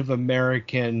Native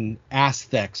American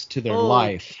aspects to their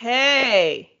life.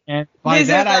 Okay. And by These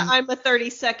that, are the I'm a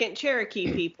 32nd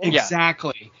Cherokee people.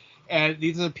 Exactly. And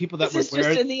these are the people that this would is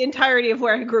wear. just in the entirety of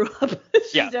where I grew up.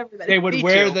 Yeah. They would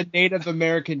wear the Native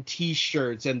American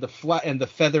T-shirts and the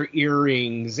feather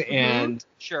earrings and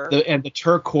the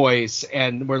turquoise,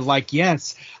 and we're like,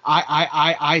 yes,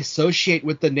 I associate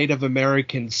with the Native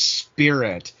American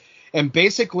spirit. And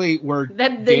basically,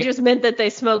 they just meant that they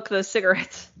smoke those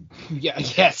cigarettes. Yeah.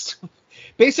 Yes.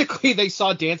 Basically, they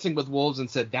saw Dancing with Wolves and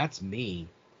said, "That's me."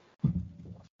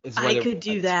 I could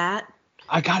do that.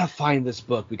 I gotta find this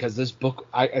book because this book,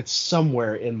 it's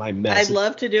somewhere in my mess. I'd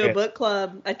love to do a book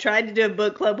club. I tried to do a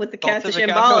book club with the Catfish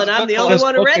and Ball, and I'm the only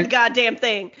one who read the goddamn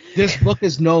thing. This book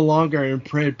is no longer in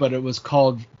print, but it was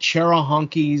called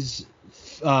Cherahonki's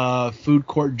Food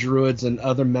Court Druids and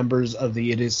Other Members of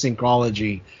the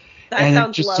Idiosyncrology. That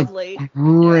sounds lovely.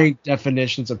 Great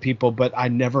definitions of people, but I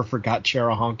never forgot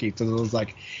Cherahonki because it was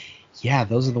like, yeah,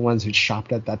 those are the ones who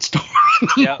shopped at that store.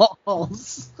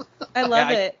 Malls. I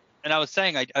love it. And I was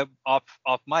saying, I off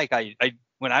mic, I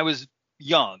when I was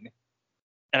young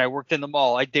and I worked in the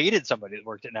mall, I dated somebody that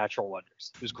worked at Natural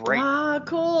Wonders. It was great. Ah,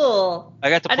 cool.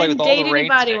 I got to play with all the range. I didn't date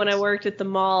anybody when I worked at the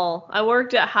mall. I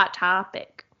worked at Hot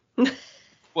Topic.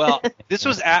 Well, this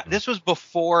was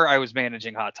before I was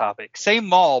managing Hot Topic. Same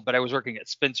mall, but I was working at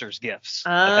Spencer's Gifts.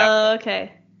 Oh,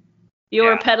 okay. You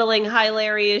were peddling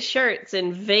hilarious shirts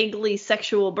and vaguely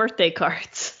sexual birthday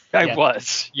cards. I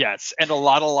was, yes. And a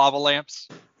lot of lava lamps.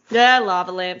 Yeah,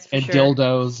 lava lamps for sure. And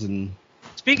dildos. And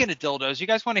speaking of dildos, you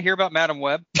guys want to hear about Madam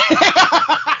Web?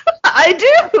 I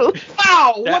do.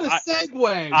 Wow, what a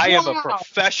segue. I am a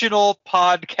professional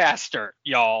podcaster,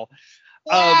 y'all.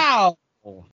 Wow.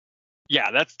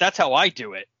 Yeah, that's how I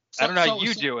do it. I don't know how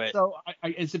you do it. So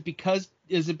is it because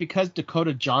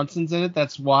Dakota Johnson's in it?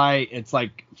 That's why it's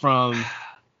like from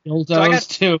dildos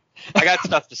to. I got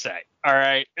stuff to say. All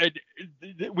right,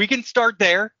 we can start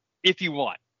there if you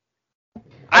want.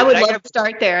 I would love to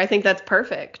start there. I think that's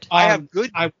perfect. I have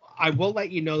good. I will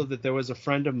let you know that there was a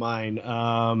friend of mine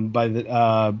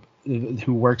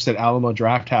who works at Alamo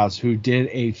Drafthouse who did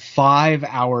a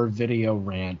 5-hour video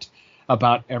rant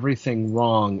about everything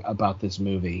wrong about this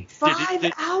movie.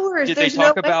 5 hours? There's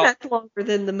no way that's longer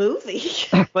than the movie.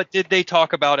 But did they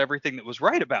talk about everything that was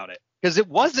right about it? Because it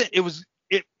wasn't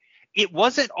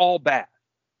all bad.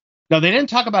 No, they didn't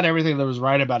talk about everything that was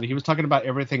right about it. He was talking about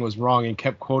everything was wrong and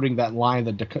kept quoting that line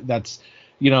that's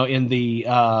in the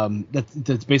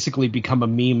that's basically become a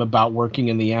meme about working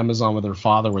in the Amazon with her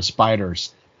father with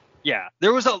spiders. Yeah,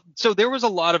 there was a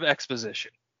lot of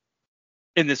exposition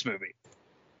in this movie.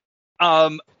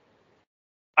 I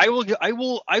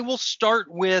will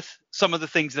start with some of the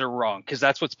things that are wrong because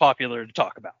that's what's popular to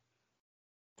talk about.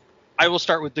 I will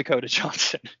start with Dakota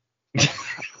Johnson.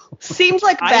 Seems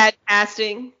like bad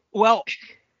casting. Well,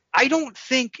 I don't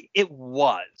think it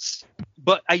was,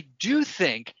 but I do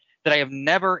think that I have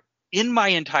never in my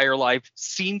entire life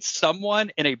seen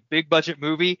someone in a big budget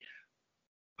movie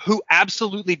who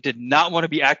absolutely did not want to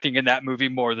be acting in that movie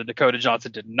more than Dakota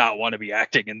Johnson did not want to be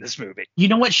acting in this movie. You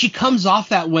know what? She comes off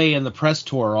that way in the press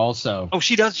tour also. Oh,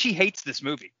 she does. She hates this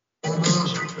movie. Whoa.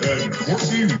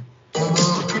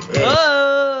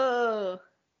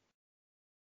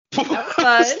 That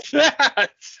was fun.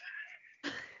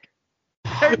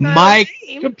 My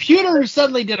computer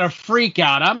suddenly did a freak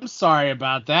out. I'm sorry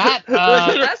about that.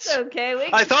 That's okay.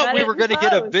 I thought we were going to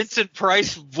get a Vincent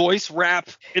Price voice rap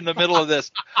in the middle of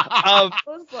this.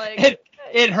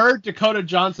 It heard Dakota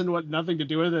Johnson had nothing to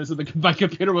do with this, and my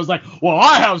computer was like, well,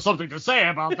 I have something to say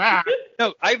about that.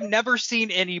 No, I've never seen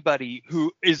anybody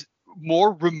who is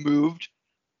more removed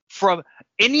from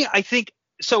any, I think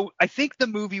the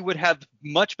movie would have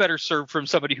much better served from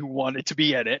somebody who wanted to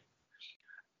be in it.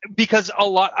 Because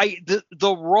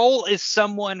the role is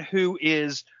someone who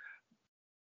is,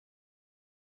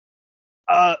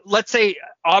 let's say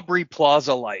Aubrey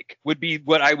Plaza-like would be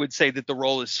what I would say that the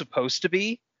role is supposed to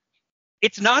be.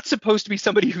 It's not supposed to be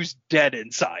somebody who's dead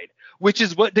inside, which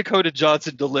is what Dakota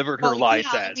Johnson delivered her life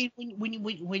as. I mean,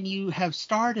 when you have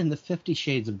starred in the 50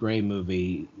 Shades of Grey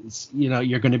movie,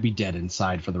 you're going to be dead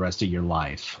inside for the rest of your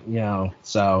life.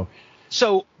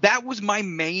 So that was my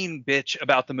main bitch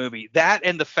about the movie. That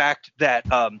and the fact that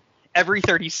every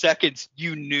 30 seconds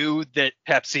you knew that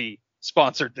Pepsi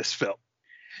sponsored this film.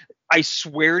 I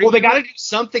swear to you. Well, they got to do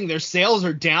something. Their sales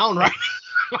are down right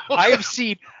now.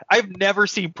 I've never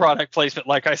seen product placement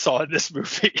like I saw in this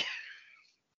movie.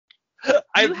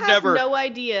 You have no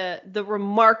idea the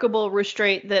remarkable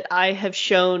restraint that I have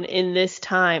shown in this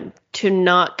time to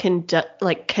not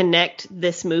connect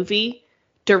this movie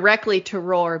directly to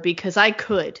Roar because I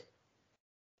could.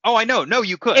 Oh, I know. No,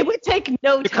 you could. It would take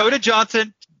no time. Dakota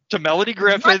Johnson to Melody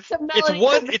Griffith.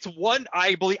 It's one.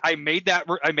 I believe I made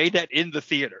that in the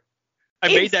theater. I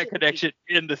made that connection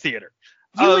in the theater.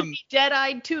 You would be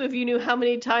dead-eyed too if you knew how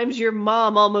many times your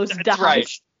mom almost died. Right.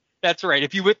 That's right.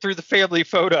 If you went through the family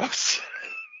photos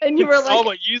and you were like,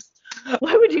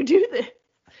 why would you do this?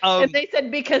 And they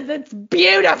said, because it's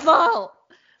beautiful.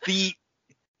 The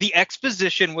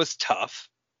exposition was tough.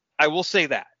 I will say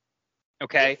that.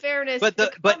 Okay. In fairness, but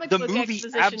the movie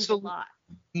absolutely,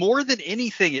 more than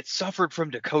anything, it suffered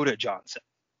from Dakota Johnson.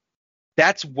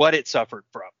 That's what it suffered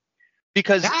from.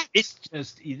 Because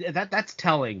that's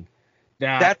telling.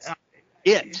 That's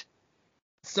it.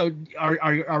 So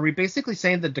are we basically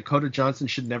saying that Dakota Johnson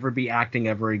should never be acting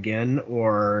ever again,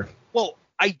 or? Well,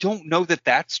 I don't know that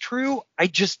that's true.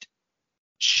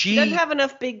 She doesn't have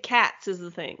enough big cats is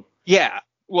the thing. Yeah.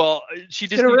 Well, she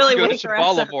just needs to go to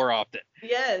Shambhala more often.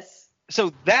 Yes.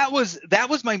 So that was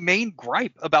my main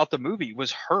gripe about the movie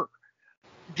was her.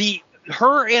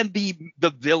 Her and the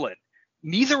villain.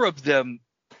 Neither of them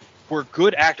were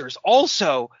good actors.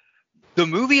 Also, the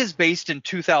movie is based in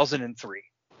 2003,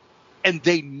 and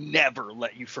they never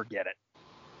let you forget it,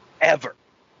 ever.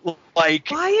 Like,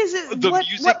 why is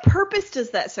it? What purpose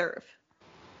does that serve?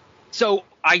 So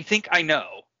I think I know.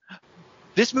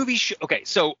 This movie. Okay,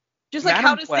 so just like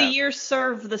how does the year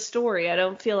serve the story? I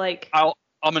don't feel like.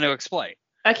 I'm going to explain.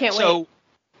 I can't wait. So,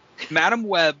 Madam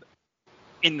Web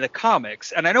in the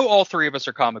comics, and I know all three of us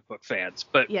are comic book fans,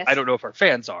 but yes. I don't know if our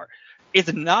fans are.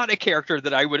 It's not a character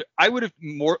that I would have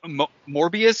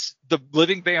Morbius, the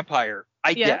living vampire.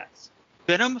 I guess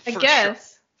Venom. For sure.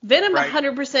 Venom, right?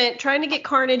 100%. Trying to get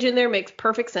Carnage in there makes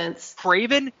perfect sense.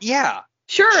 Kraven, yeah,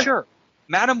 sure.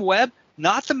 Madam Web,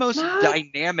 not the most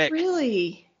dynamic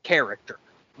character,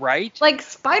 right? Like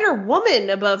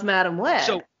Spider-Woman above Madam Web.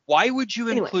 So why would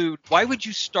you why would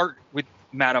you start with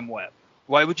Madam Web?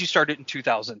 Why would you start it in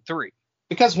 2003?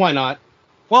 Because why not?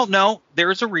 Well, no,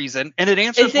 there's a reason, and it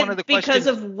answers one of the questions. Because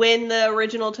of when the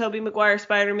original Tobey Maguire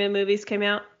Spider-Man movies came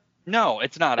out? No,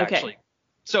 it's not actually.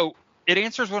 So it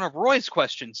answers one of Roy's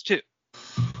questions too,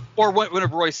 or one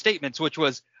of Roy's statements, which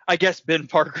was, I guess Ben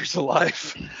Parker's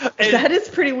alive. That is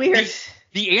pretty weird.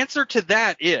 The answer to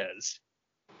that is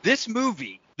this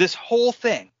movie, this whole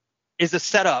thing, is a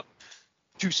setup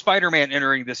to Spider-Man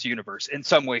entering this universe in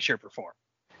some way, shape, or form.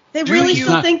 They really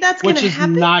still think that's going to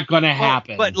happen? Which is not going to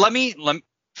happen. But let me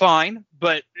fine.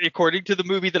 But according to the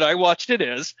movie that I watched, it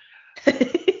is.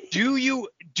 Do you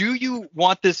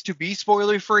want this to be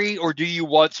spoiler free, or do you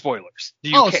want spoilers?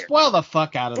 Do you care? Spoil the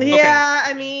fuck out of it. Yeah,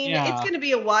 I mean, it's going to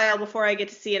be a while before I get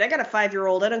to see it. I got a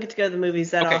 5-year-old. I don't get to go to the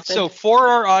movies that often. So for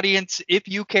our audience, if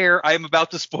you care, I am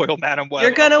about to spoil Madam Web.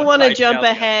 You're going to want to jump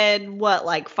ahead,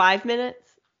 like 5 minutes?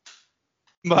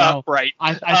 Right.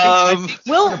 I think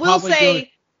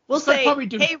we'll say,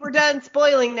 hey, we're done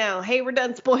spoiling now. Hey, we're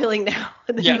done spoiling now.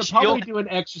 Yeah, you'll probably do an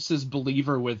Exorcist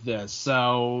believer with this.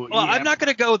 So I'm not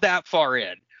going to go that far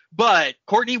in, but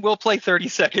Courtney will play 30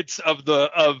 seconds of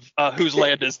Whose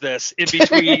Land Is This in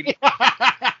between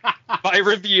my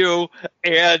review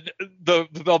and the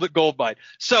Velvet Goldmine.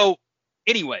 So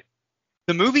anyway,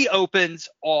 the movie opens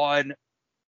on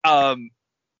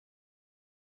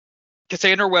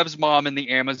Cassandra Webb's mom in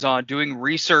the Amazon doing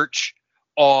research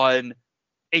on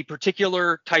a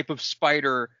particular type of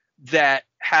spider that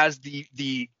has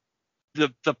the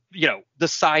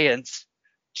science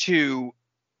to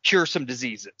cure some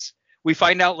diseases. We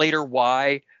find out later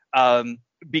why,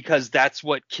 because that's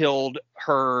what killed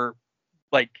her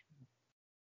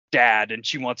dad, and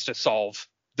she wants to solve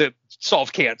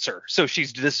cancer. So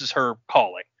this is her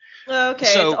calling. Okay,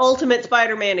 so, it's Ultimate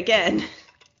Spider-Man again.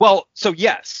 Well, so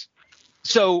yes.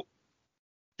 So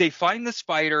they find the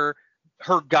spider.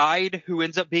 Her guide, who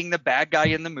ends up being the bad guy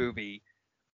in the movie,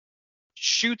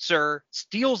 shoots her,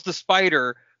 steals the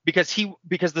spider because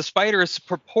the spider is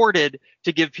purported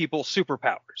to give people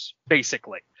superpowers,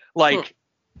 basically.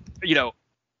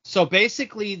 So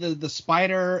basically, the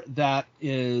spider that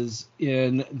is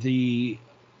in the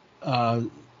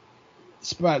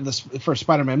first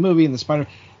Spider-Man movie and the Spider.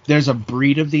 There's a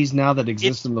breed of these now that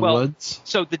exist in the woods.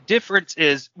 So the difference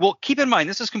is, keep in mind,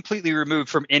 this is completely removed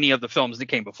from any of the films that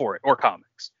came before it or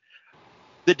comics.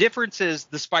 The difference is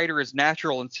the spider is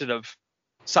natural instead of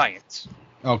science.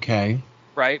 Okay.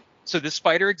 Right. So this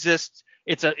spider exists.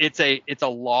 It's a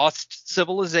lost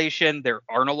civilization. There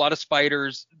aren't a lot of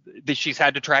spiders. She's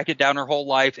had to track it down her whole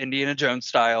life, Indiana Jones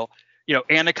style,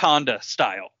 Anaconda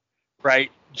style.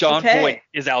 Right. John Voight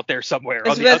is out there somewhere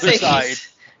on the other side.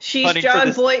 She's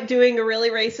John Voight doing a really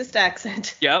racist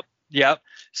accent. Yep.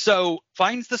 So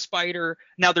finds the spider.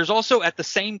 Now there's also, at the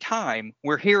same time,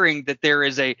 we're hearing that there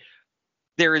is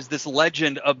this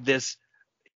legend of this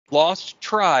lost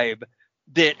tribe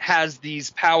that has these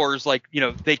powers, like,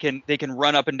 they can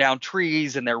run up and down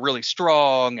trees, and they're really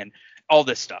strong and all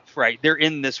this stuff, right? They're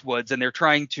in this woods, and they're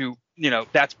trying to,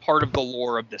 that's part of the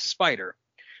lore of this spider.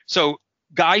 So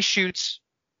guy shoots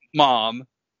mom,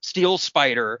 steals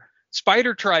spider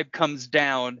tribe comes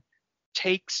down,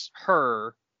 takes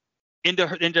her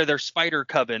into their spider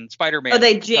coven, Spider-Man. Oh,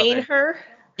 they Jane her?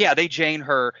 Yeah, they Jane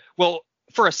her. Well,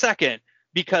 for a second,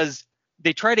 because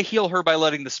they try to heal her by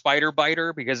letting the spider bite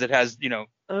her, because it has,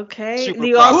 Okay. super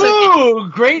You also Ooh,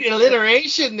 great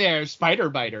alliteration there. Spider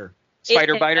biter.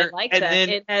 Spider biter. I like and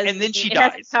that. then she it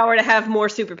dies. has the power to have more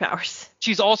superpowers.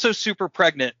 She's also super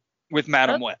pregnant with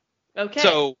Madam Web. Okay.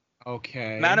 So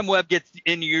Okay. Madam Web gets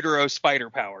in utero spider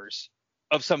powers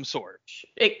of some sort.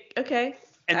 Okay.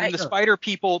 And then the spider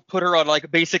people put her on, like,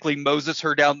 basically Moses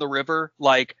her down the river,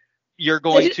 like, you're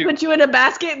going to put you in a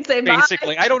basket and say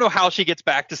basically. bye. I don't know how she gets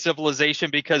back to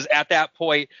civilization, because at that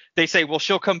point they say, well,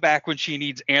 she'll come back when she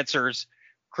needs answers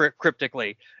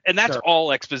cryptically, and that's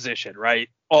all exposition, right?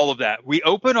 All of that. We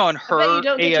open on her. I bet you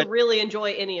don't get to really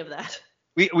enjoy any of that.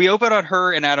 We open on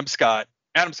her and Adam Scott.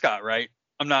 Adam Scott, right?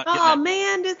 I'm not. Oh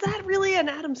man, is that really an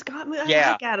Adam Scott movie? Yeah.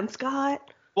 I like Adam Scott.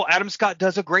 Well, Adam Scott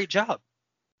does a great job.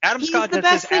 He's the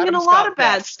best thing in a lot of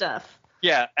bad stuff.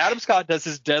 Yeah, Adam Scott does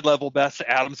his dead level best.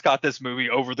 Adam Scott this movie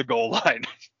over the goal line.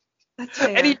 That's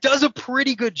fair. And he does a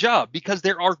pretty good job, because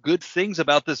there are good things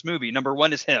about this movie. Number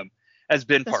one is him as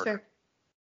Ben Parker. Fair.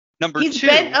 Number He's two.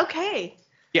 okay.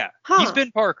 Yeah, he's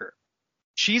Ben Parker.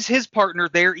 She's his partner.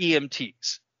 They're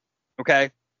EMTs.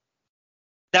 Okay.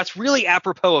 That's really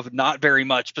apropos of not very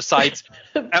much, besides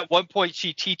at one point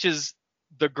she teaches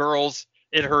the girls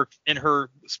in her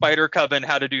spider coven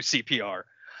how to do CPR.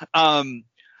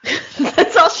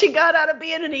 That's all she got out of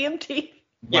being an EMT.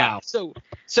 Yeah. Wow.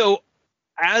 So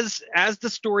as the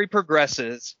story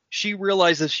progresses, she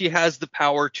realizes she has the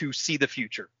power to see the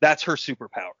future. That's her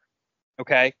superpower.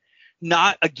 Okay.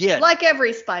 Not, again, like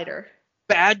every spider.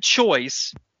 Bad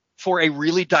choice for a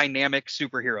really dynamic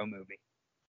superhero movie.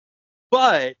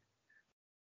 But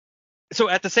so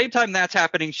at the same time that's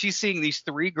happening, she's seeing these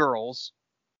three girls,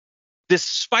 this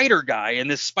spider guy in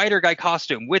this spider guy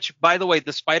costume, which, by the way,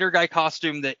 the spider guy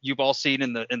costume that you've all seen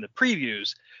in the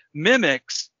previews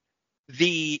mimics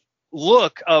the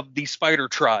look of the spider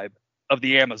tribe of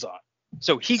the Amazon.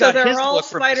 So got they're his all look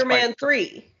from Spider-Man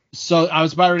 3. So I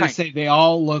was about to say they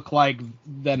all look like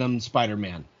Venom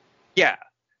Spider-Man. Yeah.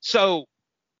 So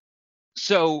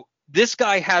this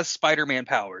guy has Spider-Man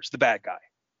powers, the bad guy.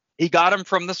 He got him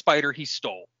from the spider he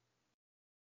stole.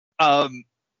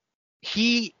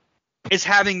 He is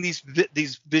having these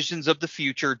visions of the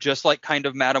future, just like kind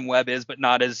of Madam Web is, but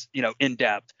not as, in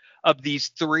depth, of these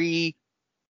three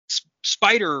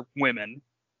spider women,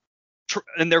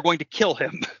 and they're going to kill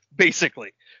him,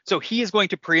 basically. So he is going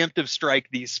to preemptive strike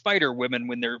these spider women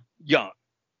when they're young.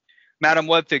 Madam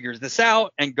Web figures this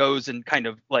out and goes and kind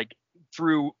of, like,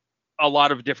 through a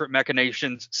lot of different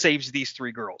machinations, saves these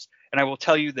three girls. And I will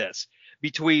tell you this,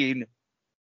 between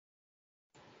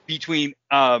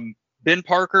Ben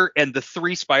Parker and the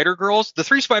three Spider Girls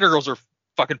are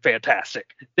fucking fantastic.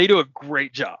 They do a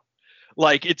great job.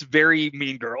 Like, it's very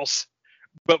Mean Girls.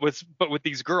 But with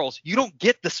these girls, you don't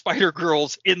get the Spider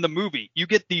Girls in the movie. You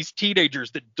get these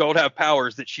teenagers that don't have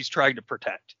powers that she's trying to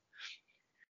protect.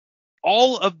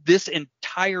 All of this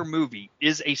entire movie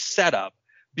is a setup,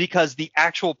 because the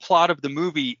actual plot of the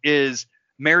movie is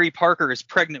Mary Parker is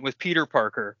pregnant with Peter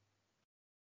Parker.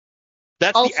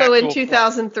 That's also in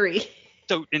 2003. Plot.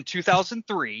 So in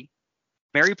 2003,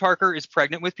 Mary Parker is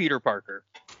pregnant with Peter Parker,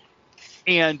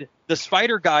 and the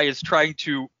Spider guy is trying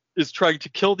to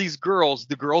kill these girls.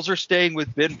 The girls are staying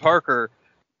with Ben Parker.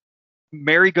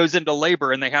 Mary goes into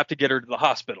labor, and they have to get her to the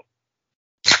hospital.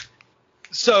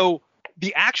 So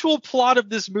the actual plot of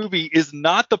this movie is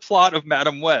not the plot of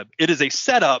Madam Web. It is a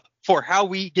setup for how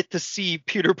we get to see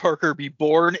Peter Parker be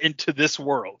born into this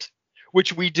world,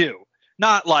 which we do.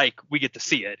 Not like we get to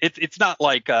see it. It's not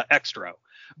like Extra,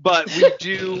 but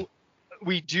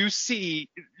we do see,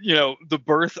 the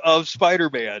birth of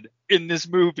Spider-Man in this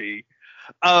movie.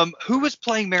 Who was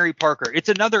playing Mary Parker?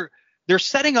 They're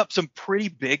setting up some pretty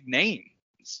big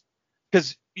names,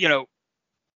 because,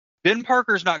 Ben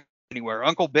Parker's not anywhere,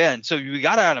 Uncle Ben. So we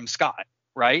got Adam Scott,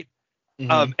 right?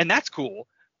 Mm-hmm. And that's cool.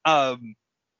 And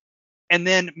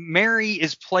then Mary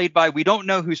is played by, we don't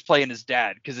know who's playing his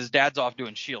dad, because his dad's off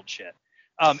doing SHIELD shit.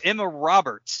 Emma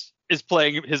Roberts is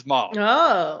playing his mom.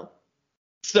 Oh.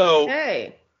 So,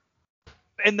 okay.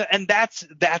 And that's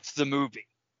the movie.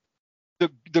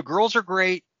 The girls are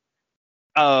great.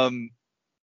 Ben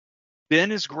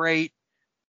is great.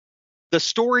 The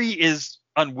story is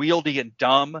unwieldy and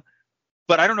dumb,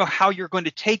 but I don't know how you're going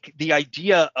to take the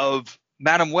idea of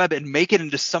Madam Web and make it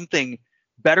into something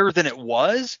better than it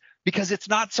was, because it's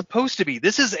not supposed to be.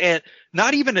 This is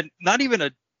not even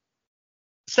a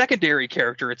secondary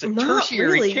character. It's a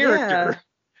tertiary character.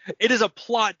 Yeah. It is a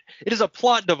plot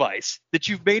device that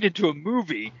you've made into a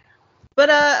movie.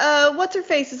 But what's her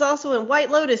face is also in White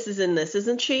Lotus is in this,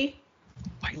 isn't she?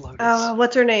 White Lotus.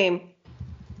 What's her name?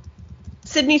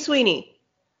 Sydney Sweeney.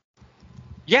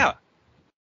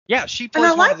 Yeah, she plays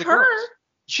and I one like of the her. girls.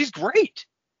 She's great.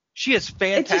 She is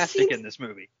fantastic in this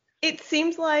movie. It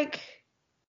seems like,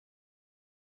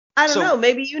 I don't know,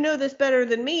 maybe you know this better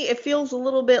than me. It feels a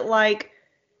little bit like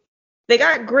they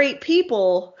got great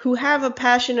people who have a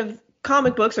passion of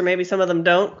comic books, or maybe some of them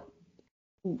don't.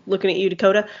 Looking at you,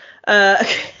 Dakota.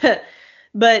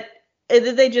 But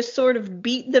they just sort of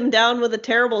beat them down with a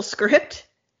terrible script.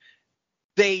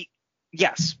 They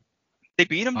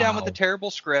beat them down with a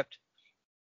terrible script.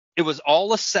 It was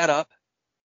all a setup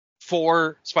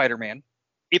for Spider-Man.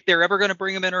 If they're ever going to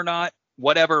bring him in or not,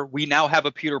 whatever, we now have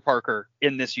a Peter Parker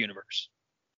in this universe.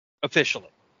 Officially.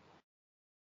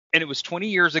 And it was 20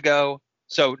 years ago,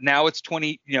 so now it's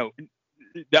 20,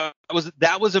 that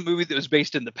was a movie that was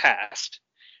based in the past.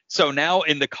 So now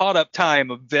in the caught up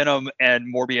time of Venom and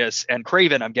Morbius and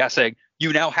Kraven, I'm guessing,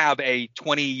 you now have a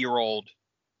 20-year-old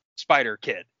Spider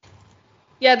Kid.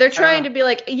 Yeah, they're trying to be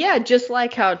like, yeah, just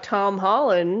like how Tom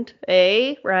Holland,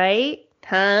 right?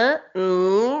 Huh?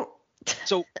 Mm.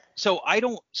 So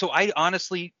I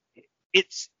honestly,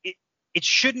 it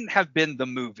shouldn't have been the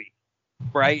movie,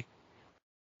 right?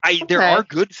 There are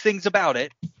good things about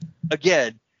it.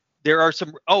 Again, there are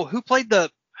some. Who played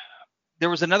there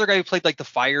was another guy who played like the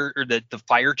fire or the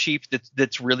fire chief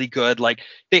that's really good. Like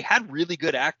they had really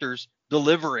good actors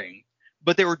delivering,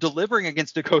 but they were delivering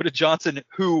against Dakota Johnson,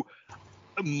 who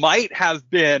might have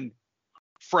been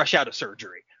fresh out of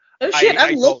surgery. Oh shit!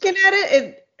 I'm looking at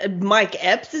it. Mike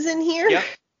Epps is in here. Yep.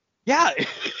 Yeah,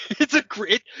 it's a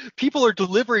great. People are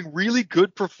delivering really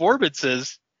good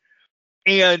performances,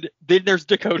 and then there's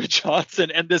Dakota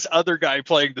Johnson and this other guy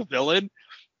playing the villain.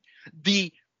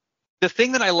 The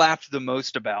thing that I laughed the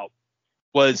most about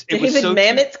was David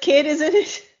Mamet's kid, isn't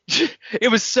it? It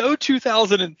was so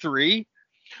 2003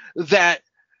 that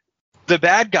the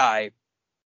bad guy,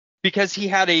 because he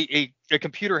had a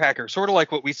computer hacker, sort of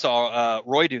like what we saw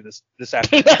Roy do this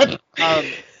afternoon,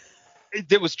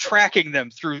 that was tracking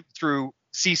them through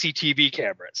CCTV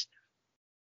cameras.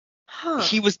 Huh.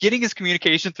 He was getting his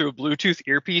communication through a Bluetooth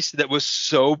earpiece that was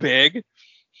so big,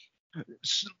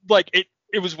 like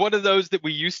it was one of those that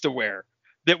we used to wear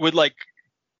that would like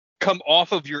come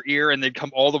off of your ear and then come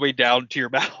all the way down to your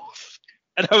mouth.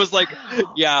 And I was like,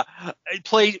 yeah,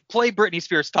 play Britney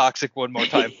Spears Toxic one more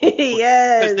time.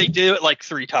 Yes. Because they do it like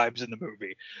 3 times in the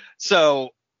movie.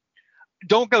 So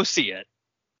don't go see it.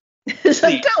 So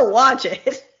don't watch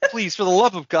it. Please, for the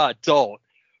love of God, don't.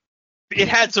 It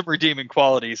had some redeeming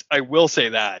qualities, I will say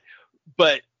that.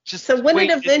 But just so when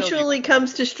it eventually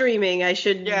comes to streaming, I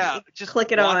should just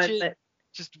click it on.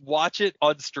 Just watch it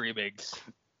on streaming.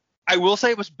 I will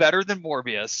say it was better than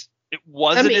Morbius. It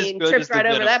wasn't as good as tripped right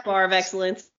over that bar of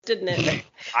excellence, didn't it?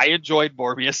 I enjoyed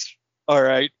Morbius. All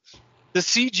right. The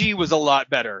CG was a lot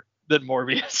better than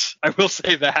Morbius. I will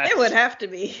say that. It would have to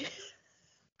be.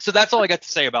 So that's all I got to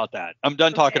say about that. I'm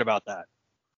done talking about that.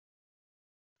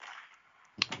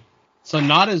 So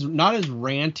not as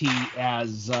ranty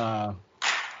as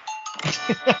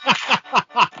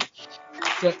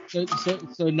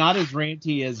so not as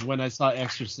ranty as when I saw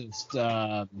Exorcist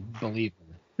Believer.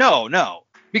 No,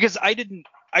 because I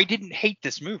didn't hate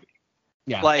this movie.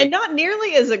 Yeah. And not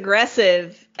nearly as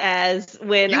aggressive as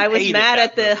when I was mad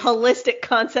at the holistic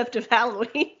concept of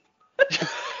Halloween.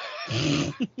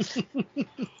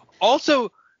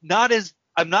 Also,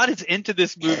 I'm not as into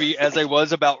this movie as I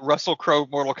was about Russell Crowe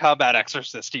Mortal Kombat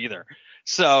Exorcist either.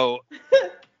 So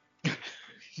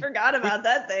forgot about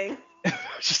that thing.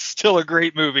 Still a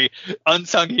great movie.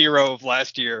 Unsung hero of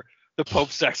last year, The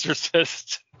Pope's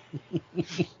Exorcist.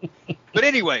 But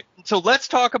anyway, so let's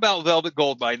talk about Velvet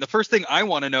Goldmine. The first thing I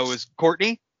want to know is,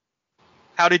 Courtney,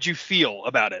 how did you feel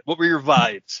about it? What were your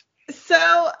vibes? So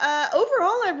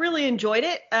overall, I really enjoyed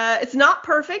it. It's not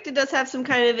perfect. It does have some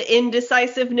kind of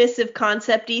indecisiveness of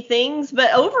concept-y things.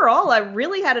 But overall, I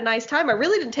really had a nice time. I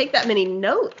really didn't take that many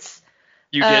notes.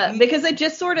 You didn't? Because I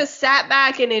just sort of sat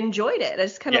back and enjoyed it. I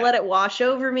just kind of let it wash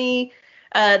over me.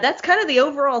 That's kind of the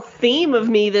overall theme of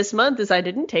me this month is I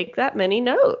didn't take that many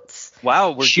notes.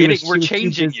 Wow, we're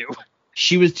changing you.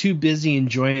 She was too busy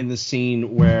enjoying the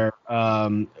scene where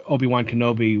Obi-Wan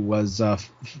Kenobi was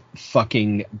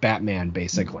fucking Batman,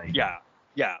 basically. Yeah.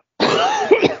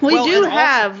 We do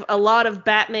have a lot of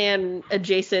Batman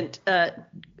adjacent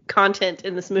content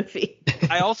in this movie.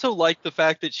 I also like the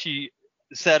fact that she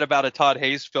said about a Todd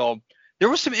Haynes film, there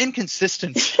was some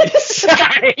inconsistencies.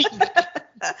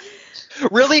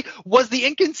 Really? Was the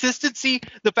inconsistency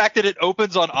the fact that it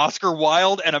opens on Oscar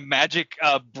Wilde and a magic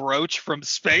brooch from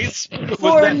space?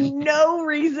 For no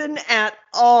reason at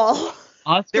all.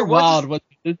 Oscar Wilde was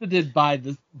visited by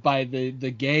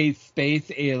the gay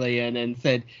space alien and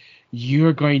said,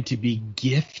 "You're going to be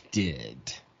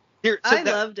gifted." I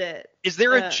loved it. Is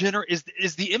there is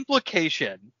the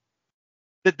implication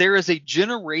that there is a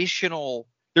generational,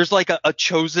 there's like a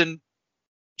chosen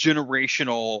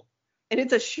generational, and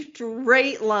it's a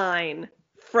straight line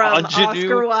from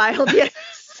Oscar Wilde?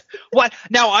 Yes. What?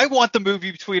 Now I want the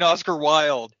movie between Oscar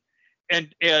Wilde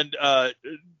and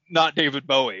not David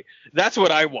Bowie. That's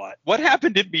what I want. What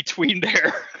happened in between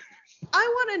there?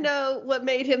 I want to know what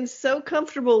made him so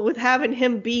comfortable with having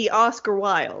him be Oscar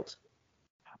Wilde.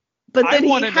 But then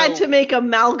he had to make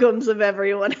amalgams of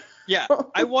everyone. Yeah,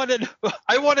 I want to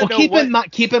know.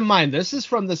 Keep in mind, this is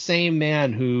from the same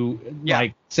man who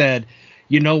said,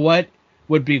 you know what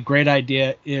would be a great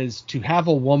idea is to have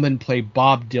a woman play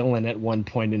Bob Dylan at one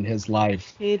point in his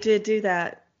life. He did do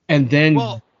that. And then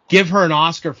give her an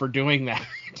Oscar for doing that.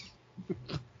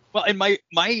 Well, and my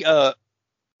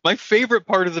favorite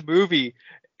part of the movie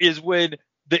is when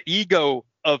the ego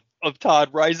of Todd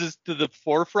rises to the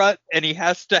forefront and he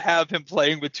has to have him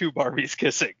playing with two Barbies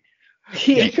kissing.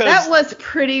 Yeah, that was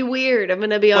pretty weird. I'm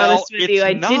going to be honest with you.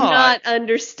 I did not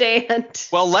understand.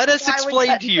 Well, let us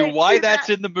explain to you why that's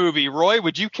in the movie. Roy,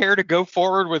 would you care to go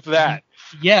forward with that?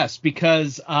 Yes,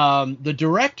 because the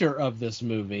director of this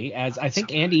movie, as I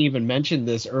think Andy even mentioned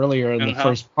this earlier in the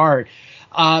first part,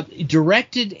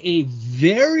 directed a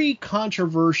very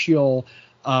controversial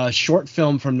short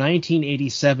film from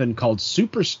 1987 called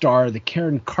Superstar, the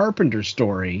Karen Carpenter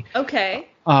story. Okay.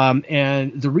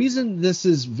 And the reason this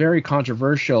is very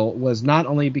controversial was not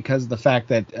only because of the fact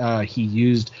that he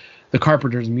used the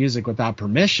Carpenter's music without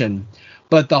permission,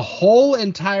 but the whole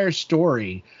entire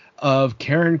story of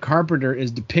Karen Carpenter is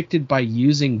depicted by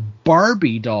using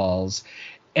Barbie dolls,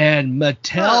 and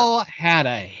Mattel had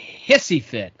a hissy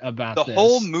fit about this. The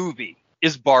whole movie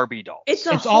is Barbie dolls. It's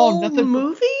a whole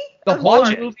movie? The whole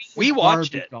movie. We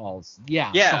watched Barbie it. Dolls.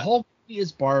 Yeah. The whole movie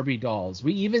is Barbie dolls.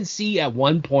 We even see at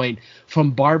one point,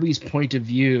 from Barbie's point of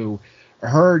view,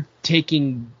 her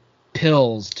taking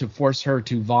pills to force her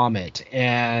to vomit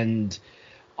and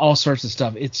all sorts of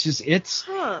stuff. It's just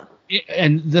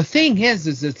and the thing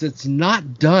is it's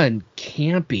not done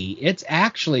campy. It's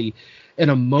actually an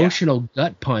emotional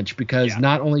gut punch, because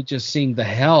not only just seeing the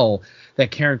hell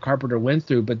that Karen Carpenter went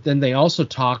through, but then they also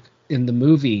talk in the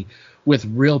movie with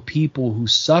real people who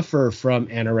suffer from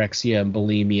anorexia and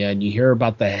bulimia, and you hear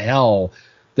about the hell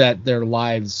that their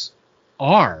lives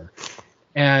are.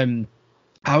 And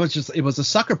it was a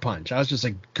sucker punch. I was just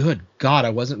like, good God,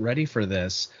 I wasn't ready for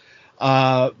this.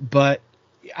 But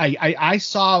I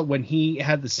saw when he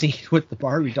had the scene with the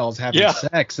Barbie dolls having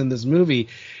sex in this movie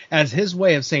as his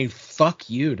way of saying fuck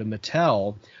you to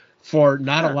Mattel for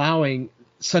not allowing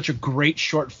such a great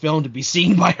short film to be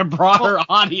seen by a broader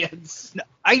audience.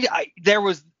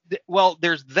 There's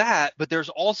that, but there's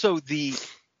also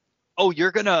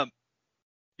you're gonna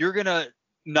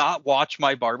not watch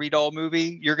my Barbie doll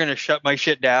movie? You're gonna shut my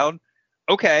shit down?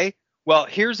 Okay. Well,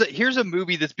 here's a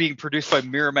movie that's being produced by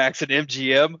Miramax and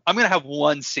MGM. I'm gonna have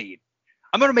one scene.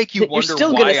 I'm gonna make you wonder why I did this. You're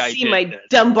still gonna see my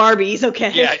dumb Barbies,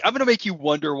 okay? Yeah, I'm gonna make you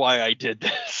wonder why I did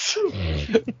this.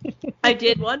 I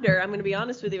did wonder. I'm gonna be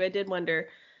honest with you. I did wonder.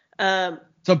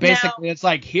 So basically, it's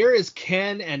like, here is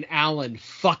Ken and Alan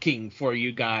fucking for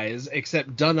you guys,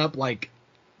 except done up like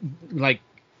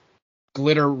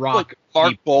glitter rock. Like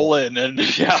Mark Bolan and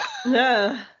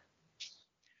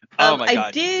Oh my God.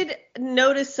 I did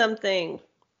notice something,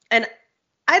 and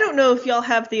I don't know if y'all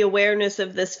have the awareness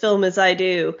of this film as I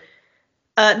do.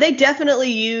 They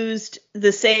definitely used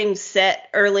the same set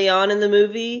early on in the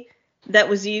movie that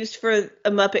was used for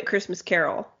A Muppet Christmas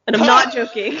Carol. And I'm not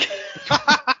joking.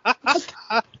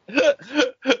 I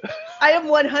am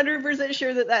 100%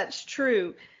 sure that that's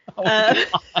true. And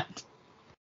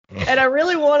I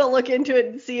really want to look into it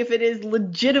and see if it is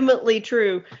legitimately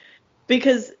true.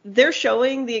 Because they're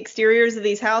showing the exteriors of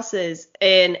these houses,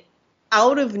 and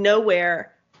out of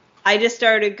nowhere, I just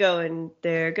started going,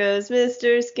 there goes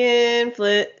Mr.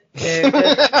 Skinflint. There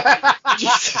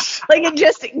goes. Like, it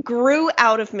just grew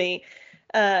out of me.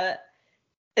 And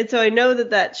so I know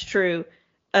that that's true.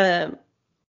 But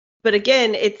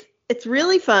again, it's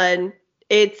really fun.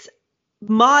 It's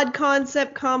mod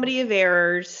concept comedy of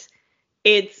errors.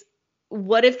 It's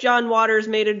What If John Waters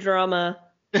Made a Drama?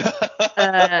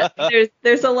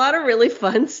 There's a lot of really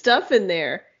fun stuff in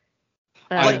there.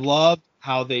 I love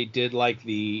how they did like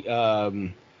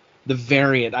the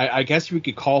variant. I guess we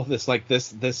could call this like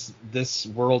this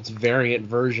world's variant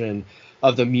version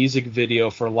of the music video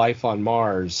for Life on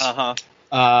Mars.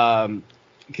 I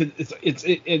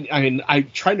mean, I'm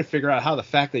trying to figure out how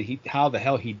the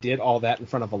hell he did all that in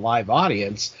front of a live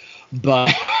audience,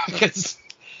 but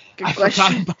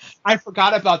I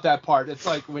forgot about that part. It's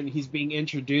like when he's being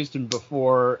introduced and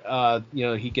before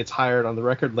he gets hired on the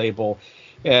record label,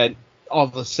 and all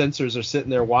the censors are sitting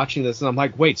there watching this, and I'm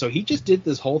like, wait, so he just did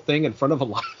this whole thing in front of a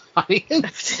live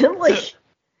audience?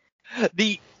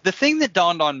 The thing that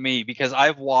dawned on me, because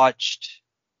I've watched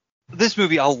this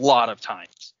movie a lot of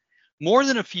times, more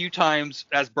than a few times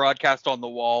as broadcast on the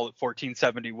wall at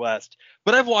 1470 West,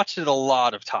 but I've watched it a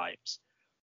lot of times.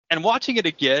 And watching it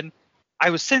again, I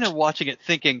was sitting there watching it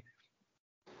thinking,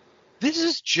 this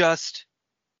is just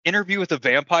Interview with a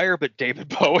Vampire, but David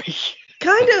Bowie.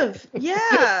 Kind of,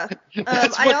 yeah.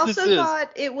 I also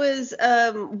thought it was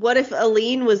What If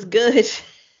Aline Was Good?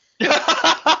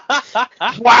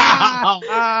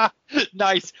 Wow.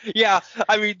 Nice. Yeah,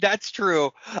 I mean, that's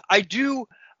true.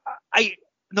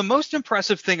 The most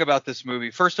impressive thing about this movie,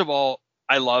 first of all,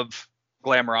 I love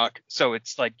glam rock, so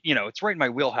it's like, it's right in my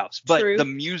wheelhouse. But True. The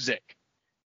music.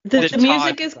 The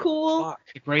music is cool.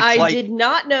 I did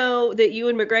not know that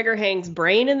Ewan McGregor hangs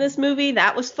brain in this movie.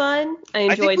 That was fun. I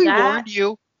enjoyed that.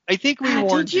 I think we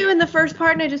warned you. Did you in the first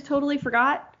part and I just totally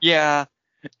forgot? Yeah.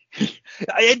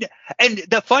 and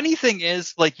the funny thing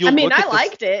is, like, I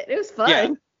liked it. It was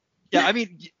fun. Yeah, I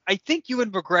mean, I think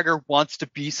Ewan McGregor wants to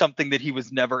be something that he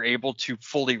was never able to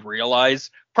fully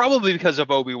realize, probably because of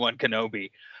Obi-Wan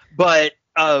Kenobi. But,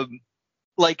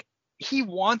 he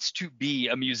wants to be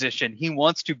a musician. He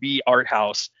wants to be art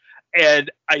house.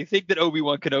 And I think that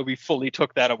Obi-Wan Kenobi fully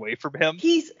took that away from him.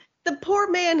 The poor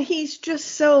man, he's just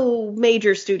so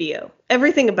major studio.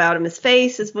 Everything about him, his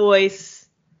face, his voice.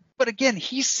 But again,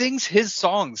 he sings his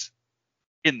songs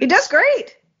in this. He does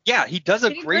great. Yeah, he does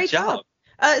a great job.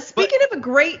 Speaking of a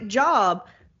great job,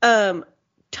 Tom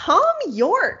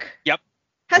York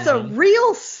has a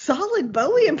real solid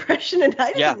Bowie impression, and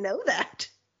I didn't know that.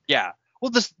 Yeah. Well,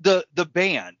 the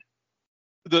band,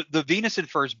 the Venus and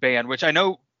First band, which I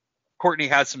know Courtney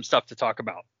has some stuff to talk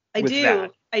about. I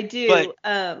do.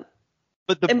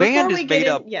 But the band is made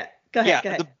up. Yeah, go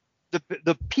ahead.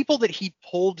 The people that he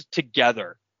pulled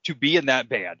together to be in that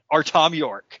band are Tom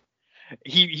York.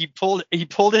 He pulled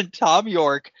in Tom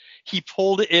York. He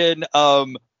pulled in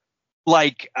and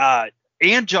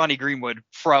Johnny Greenwood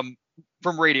from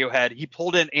Radiohead. He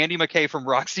pulled in Andy McKay from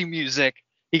Roxy Music.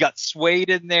 He got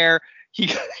Suede in there.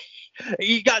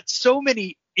 He got so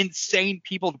many insane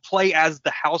people to play as the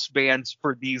house bands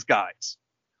for these guys.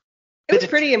 It was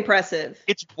pretty impressive.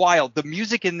 It's wild. The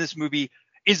music in this movie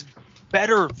is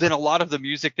better than a lot of the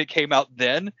music that came out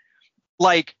then.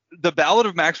 Like, the Ballad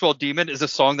of Maxwell Demon is a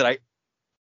song that I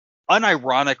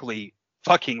unironically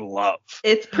fucking love.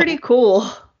 It's pretty cool.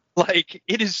 Like,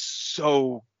 it is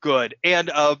so good. And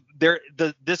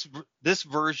this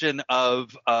version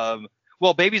of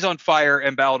Baby's on Fire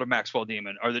and Ballad of Maxwell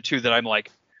Demon are the two that I'm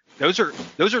like, those are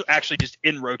actually just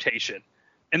in rotation,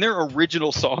 and they're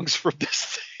original songs from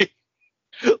this thing.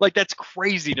 Like, that's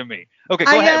crazy to me. Okay,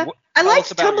 go ahead. I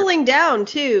liked Tumbling Down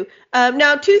too.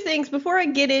 Now, two things before I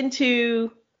get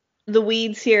into the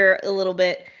weeds here a little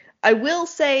bit. I will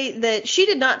say that she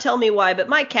did not tell me why, but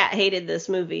my cat hated this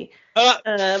movie.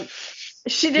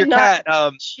 She did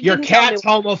not. Your cat's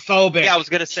homophobic. Yeah, I was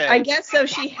gonna say. I guess so.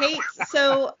 She hates.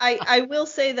 So I will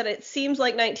say that it seems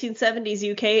like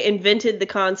 1970s UK invented the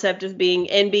concept of being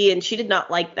NB, and she did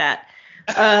not like that.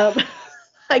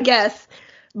 I guess,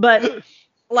 but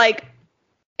like,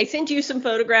 I sent you some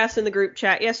photographs in the group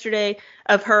chat yesterday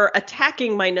of her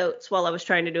attacking my notes while I was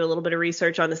trying to do a little bit of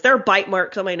research on this. There are bite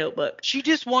marks on my notebook. She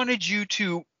just wanted you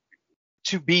to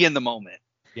be in the moment.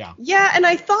 Yeah. Yeah, and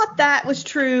I thought that was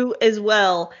true as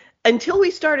well until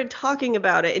we started talking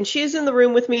about it. And she's in the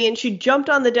room with me, and she jumped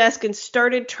on the desk and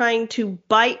started trying to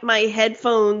bite my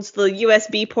headphones, the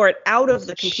USB port, out of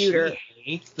the computer.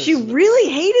 She really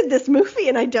hated this movie,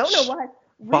 and I don't know why.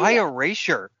 By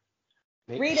erasure.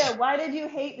 Rita, why did you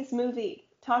hate this movie?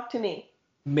 Talk to me.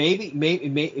 Maybe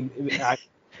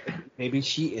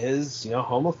she is,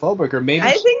 homophobic, or maybe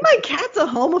I think my cat's a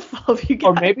homophobe. You guys.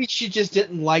 Or maybe she just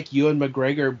didn't like Ewan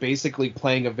McGregor basically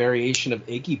playing a variation of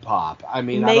Iggy Pop. I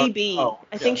mean, maybe.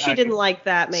 I think she didn't like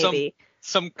that. Maybe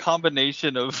some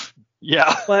combination of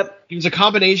What? It was a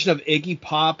combination of Iggy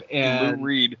Pop and Lou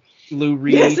Reed. Lou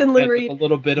Reed. Yes, and Lou Reed. A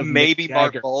little bit of maybe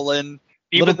Mark Bolan.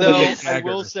 Even Little bit though of Mick I Jagger.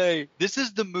 will say this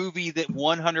is the movie that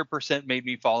 100% made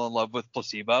me fall in love with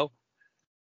Placebo.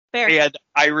 Fair. And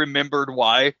I remembered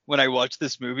why when I watched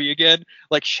this movie again.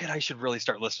 Like, shit, I should really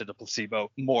start listening to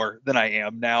Placebo more than I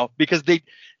am now, because they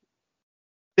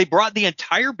brought the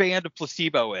entire band of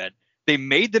Placebo in. They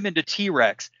made them into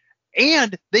T-Rex,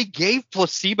 and they gave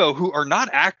Placebo, who are not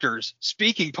actors,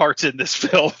 speaking parts in this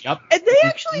film. Yep. And they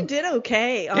actually did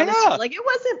okay, honestly. Yeah. Like, it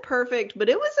wasn't perfect, but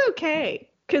it was okay,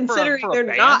 considering for a they're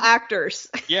band? not actors.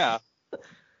 Yeah.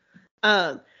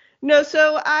 No,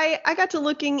 so I got to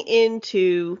looking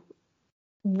into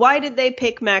why did they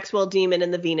pick Maxwell Demon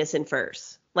and the Venus in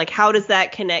Furs? Like, how does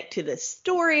that connect to this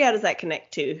story? How does that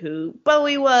connect to who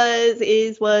Bowie was,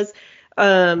 the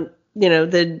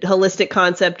holistic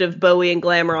concept of Bowie and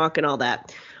glam rock and all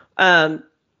that.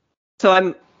 So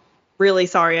I'm really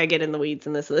sorry I get in the weeds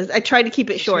in this. I tried to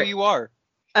keep it short. Who you are.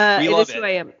 We love it is it. who I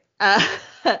am.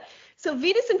 So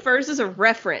Venus in Furs is a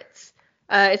reference.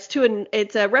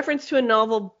 It's a reference to a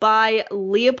novel by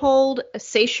Leopold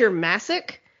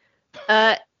Sacher-Masoch.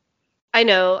 I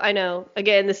know.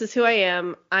 Again, this is who I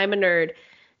am. I'm a nerd.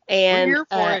 And We're here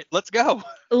for it. Let's go.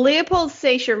 Leopold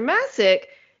Sacher-Masoch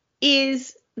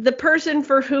is the person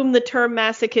for whom the term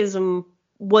masochism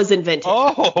was invented.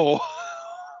 Oh.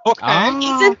 Okay.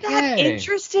 Isn't that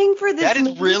interesting for this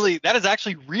movie? That is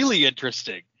actually really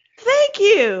interesting. Thank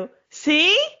you.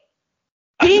 See?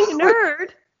 Being a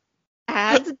nerd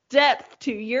adds depth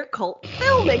to your cult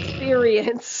film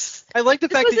experience. I like the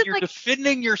fact that you're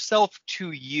defending yourself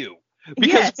to you.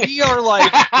 Because we are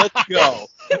like, let's go.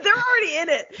 They're already in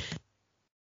it.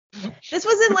 This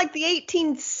was in like the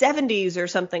 1870s or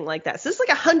something like that. So this is like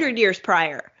 100 years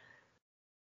prior.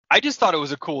 I just thought it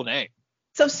was a cool name.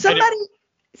 So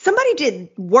somebody did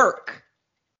work.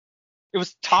 It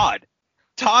was Todd.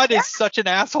 Todd is such an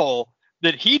asshole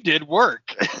that he did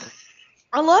work.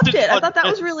 I loved it. I thought that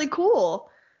was really cool.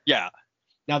 Yeah.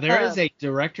 Now, there is a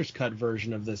director's cut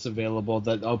version of this available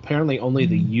that apparently only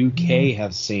the UK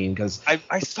have seen. Because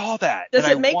I saw that. Does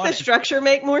it make the structure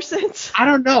make more sense? I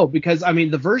don't know, because, I mean,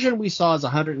 the version we saw is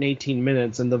 118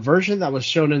 minutes, and the version that was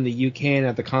shown in the UK and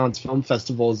at the Cannes Film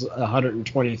Festival is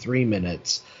 123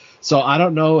 minutes. So I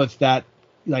don't know if that,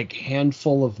 like,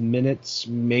 handful of minutes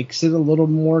makes it a little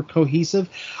more cohesive.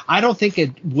 I don't think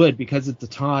it would, because it's a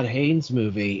Todd Haynes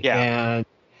movie. Yeah. And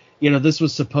this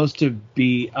was supposed to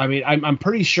be. I mean, I'm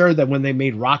pretty sure that when they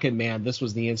made Rocket Man, this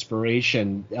was the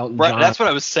inspiration. Elton John. That's what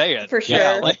I was saying. For sure.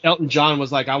 Yeah, like Elton John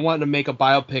was like, I wanted to make a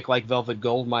biopic like Velvet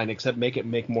Goldmine, except make it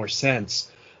make more sense.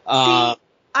 See, I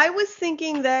was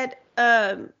thinking that,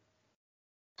 and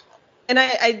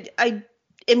I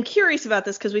am curious about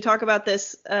this because we talk about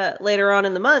this later on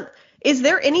in the month. Is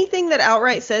there anything that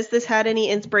outright says this had any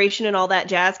inspiration in All That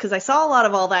Jazz? Because I saw a lot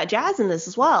of All That Jazz in this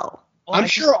as well. I'm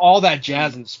sure All That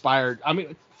Jazz inspired. I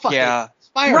mean, inspired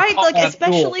right, like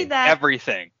especially that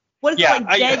everything. What is it,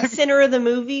 like dead center of the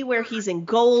movie where he's in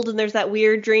gold and there's that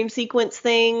weird dream sequence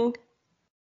thing?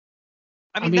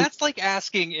 I mean that's like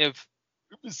asking if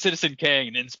Citizen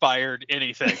Kane inspired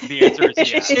anything. The answer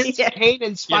is yes. Citizen Kane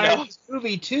inspired this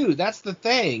movie too. That's the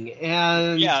thing.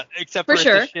 And yeah, except for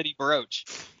the shitty brooch.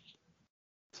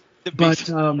 But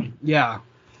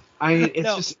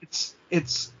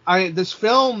this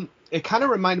film. It kind of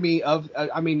reminded me of,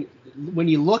 when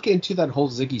you look into that whole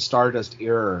Ziggy Stardust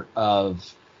era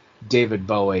of David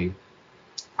Bowie,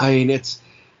 it's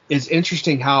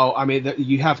interesting how,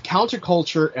 you have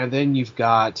counterculture and then you've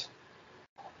got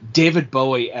David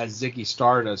Bowie as Ziggy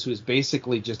Stardust, who's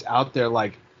basically just out there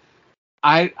like,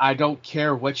 I don't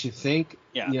care what you think.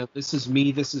 Yeah. This is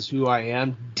me. This is who I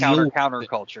am.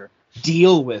 Counterculture.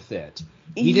 Deal with it.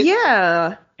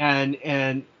 Yeah.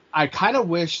 And I kind of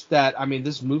wish that,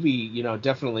 this movie,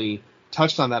 definitely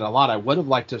touched on that a lot. I would have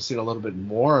liked to have seen a little bit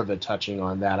more of it touching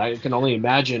on that. I can only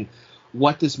imagine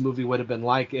what this movie would have been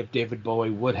like if David Bowie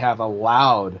would have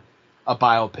allowed a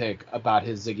biopic about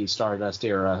his Ziggy Stardust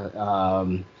era,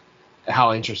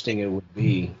 how interesting it would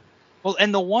be. Well,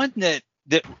 and the one that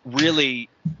really,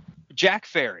 Jack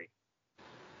Ferry.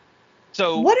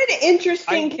 So what an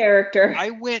interesting character. I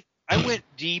went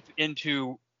deep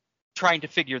into trying to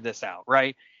figure this out,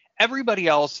 right? Everybody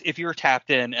else, if you're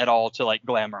tapped in at all to like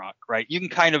glam rock, right, you can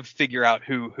kind of figure out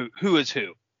who is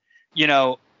who.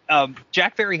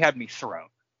 Jack Ferry had me thrown.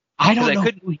 I don't know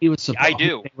who he was supposed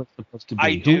to be.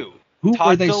 I do. Who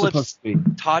were they supposed to be?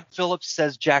 Todd Phillips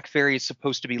says Jack Ferry is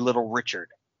supposed to be Little Richard.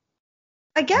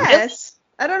 I guess.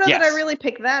 I don't know that I really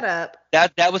picked that up.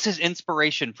 That was his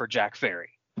inspiration for Jack Ferry.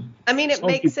 It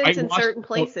makes sense in certain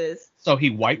places. So he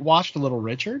whitewashed Little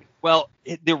Richard? Well,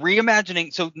 the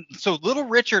reimagining. So Little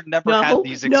Richard never had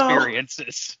these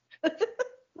experiences.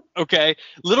 Okay,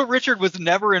 Little Richard was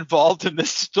never involved in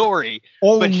this story.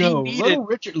 Oh but no, he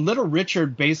needed... Little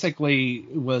Richard basically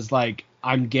was like,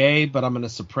 I'm gay, but I'm going to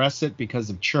suppress it because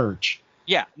of church.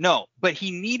 Yeah, no, but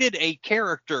he needed a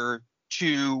character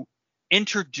to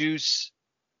introduce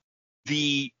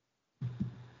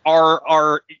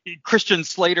our Christian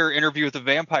Slater Interview with the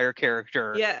Vampire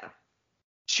character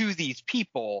to these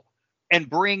people and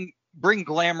bring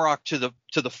glam rock to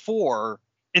the fore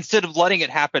instead of letting it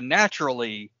happen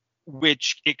naturally,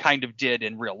 which it kind of did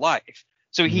in real life.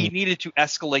 So he needed to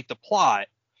escalate the plot,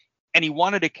 and he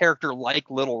wanted a character like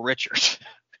Little Richard.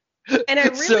 And I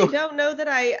really don't know that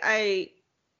I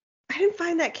didn't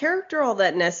find that character all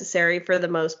that necessary for the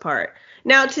most part.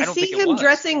 Now, to see him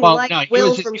dressing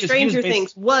Will from Stranger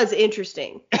Things was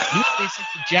interesting.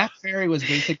 Jack Ferry was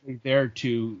basically there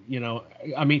to,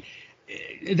 I mean,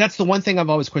 that's the one thing I've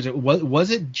always questioned.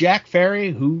 Was it Jack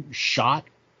Ferry who shot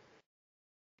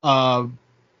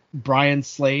Brian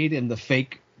Slade in the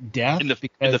fake death? In the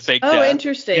fake death. Oh,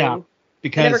 interesting. Yeah.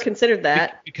 Because, I never considered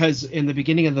that. Because in the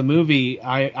beginning of the movie,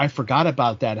 I forgot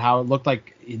about that, how it looked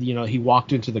like, he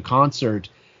walked into the concert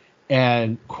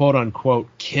and quote unquote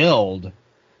killed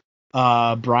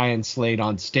Brian Slade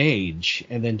on stage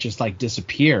and then just like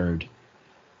disappeared.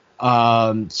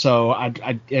 So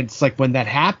it's like when that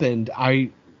happened,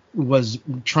 I was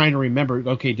trying to remember,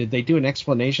 okay, did they do an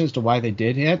explanation as to why they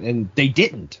did it? And they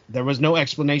didn't. There was no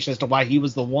explanation as to why he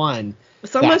was the one.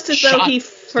 It's almost as though he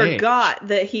forgot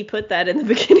that he put that in the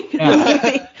beginning of the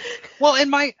movie. Well,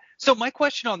 my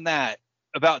question on that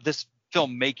about this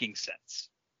film making sense,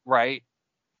 right,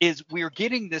 is we're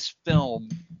getting this film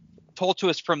told to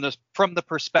us from the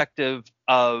perspective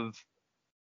of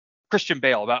Christian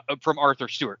Bale, from Arthur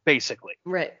Stewart, basically.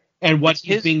 Right. And what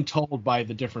he's being told by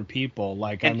the different people,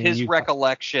 his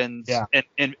recollections,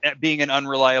 and being an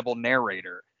unreliable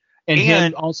narrator, and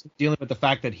him also dealing with the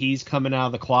fact that he's coming out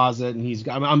of the closet,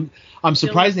 and I'm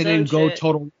surprised they didn't go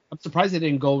total. I'm surprised they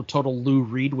didn't go total Lou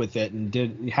Reed with it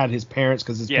and had his parents,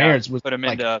 because his parents was put him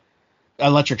like into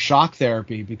electric shock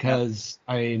therapy, because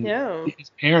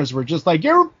his parents were just like,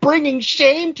 you're bringing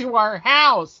shame to our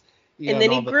house. And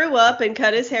then he grew up and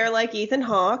cut his hair like Ethan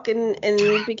Hawke and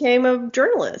became a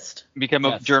journalist. Became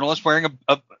a journalist wearing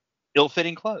a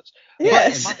ill-fitting clothes.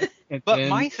 Yes. But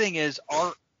my thing is,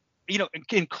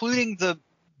 including the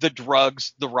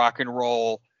drugs, the rock and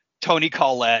roll, Toni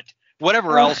Collette,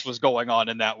 whatever else was going on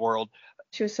in that world.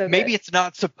 She was so maybe good. It's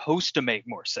not supposed to make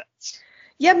more sense.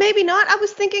 Yeah, maybe not. I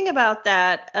was thinking about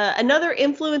that. Another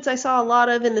influence I saw a lot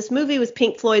of in this movie was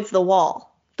Pink Floyd's The Wall.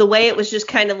 The way it was just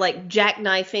kind of like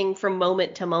jackknifing from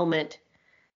moment to moment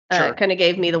kind of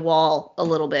gave me The Wall a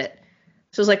little bit.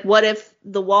 So it was like, what if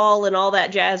The Wall and all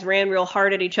that jazz ran real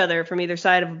hard at each other from either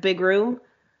side of a big room?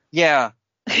 Yeah.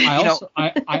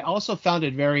 I also found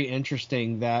it very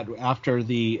interesting that after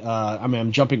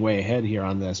I'm jumping way ahead here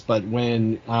on this, but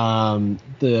when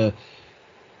the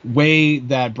way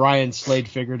that Brian Slade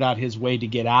figured out his way to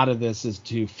get out of this is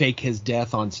to fake his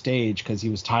death on stage because he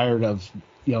was tired of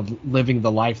living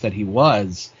the life that he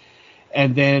was.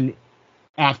 And then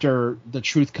after the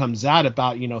truth comes out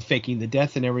about, faking the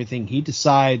death and everything, he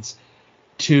decides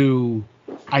to,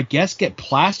 I guess, get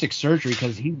plastic surgery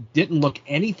because he didn't look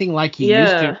anything like he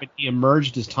used to when he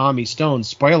emerged as Tommy Stone.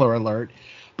 Spoiler alert.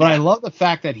 But I love the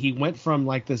fact that he went from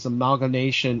like this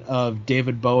amalgamation of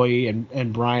David Bowie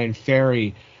and Brian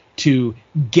Ferry to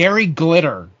Gary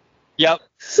Glitter. Yep.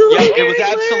 It was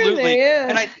absolutely. Yeah.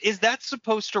 And is that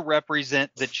supposed to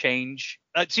represent the change?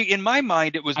 See, in my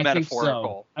mind, it was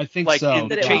metaphorical. I think like so. In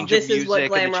the change of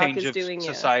music and the change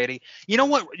of society. You know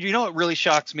what really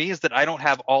shocks me is that I don't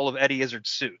have all of Eddie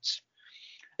Izzard's suits.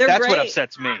 That's great. What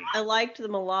upsets me. I liked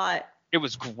them a lot. It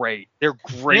was great. They're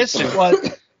great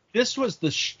suits. This was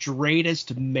the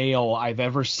straightest male I've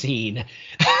ever seen.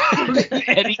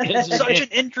 Eddie Izzard. Such an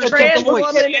interesting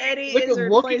voice. Eddie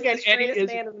Izzard plays the straightest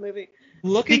man in the movie.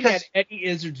 Looking at Eddie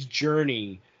Izzard's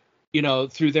journey,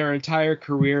 through their entire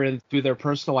career and through their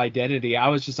personal identity, I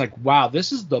was just like, wow,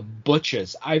 this is the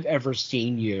butchest I've ever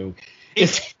seen you in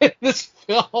this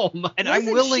film. And I'm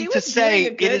willing to say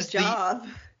it is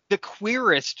the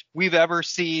queerest we've ever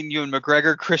seen Ewan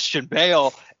McGregor, Christian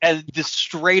Bale, and the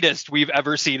straightest we've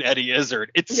ever seen Eddie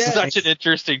Izzard. It's such an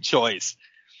interesting choice.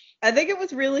 I think it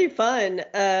was really fun.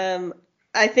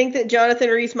 I think that Jonathan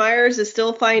Rhys-Meyers is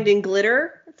still finding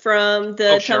glitter from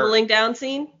the tumbling down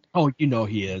scene. Oh,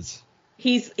 he is.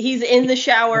 He's in the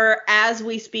shower as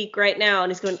we speak right now,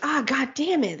 and he's going, God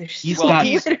damn it, there's still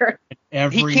glitter.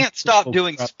 He can't stop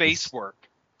doing space work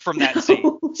from that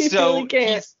scene. He really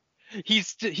can't.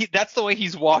 That's the way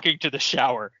he's walking to the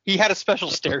shower. He had a special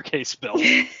staircase built.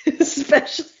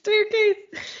 Special staircase.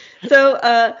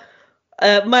 So,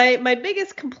 my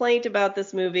biggest complaint about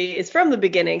this movie is from the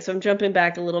beginning. So I'm jumping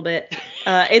back a little bit.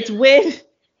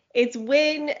 It's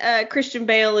when Christian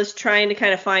Bale is trying to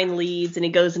kind of find leads, and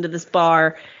he goes into this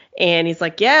bar, and he's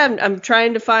like, "Yeah, I'm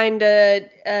trying to find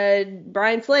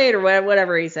Brian Slade or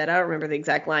whatever he said. I don't remember the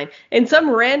exact line." And some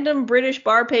random British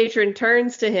bar patron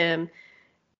turns to him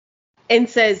and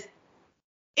says,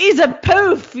 "He's a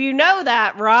poof, you know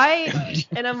that, right?"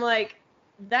 And I'm like,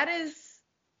 that is,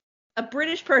 a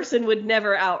British person would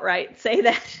never outright say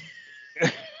that.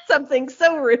 Something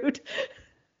so rude.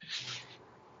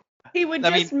 He would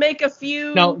just make a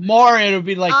few. No, more it would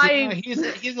be like,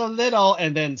 he's a little,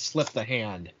 and then slip the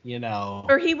hand, you know.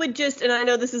 Or he would just, and I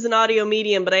know this is an audio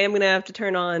medium, but I am going to have to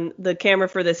turn on the camera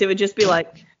for this. It would just be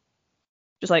like,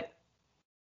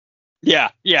 Yeah,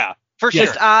 for sure.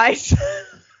 Just eyes.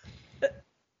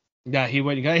 Yeah, he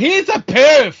wouldn't go, "He's a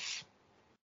poof."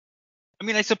 I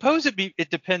mean, I suppose it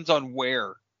depends on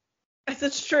where.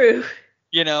 That's true.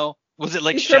 You know, was it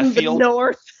like He's Sheffield? From the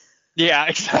north. Yeah,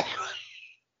 exactly.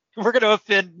 We're going to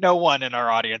offend no one in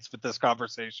our audience with this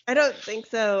conversation. I don't think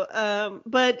so.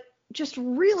 But just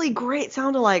really great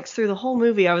sound-alikes through the whole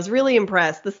movie. I was really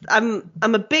impressed. I'm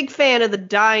a big fan of the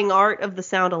dying art of the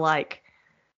sound-alike.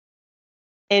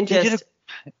 And just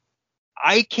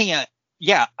I can't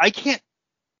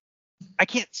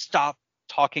stop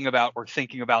talking about or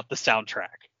thinking about the soundtrack.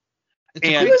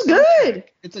 It was good.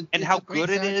 And how good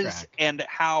it is, and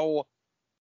how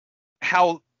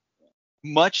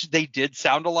much they did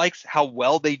sound-alikes, how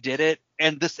well they did it,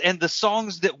 and the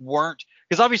songs that weren't,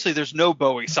 because obviously there's no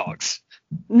Bowie songs.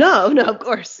 No, of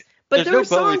course. But There's there no were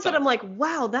songs Bowie that I'm like,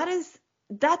 wow,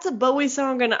 that's a Bowie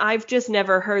song, and I've just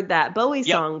never heard that Bowie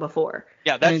song before.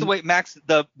 Yeah, that's the way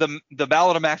the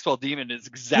Ballad of Maxwell Demon is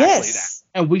exactly that.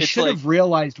 And we should have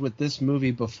realized with this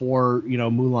movie before,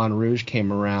 Moulin Rouge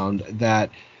came around, that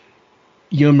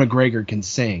Ewan McGregor can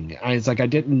sing. I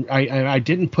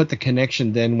didn't put the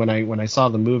connection then when I saw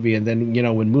the movie, and then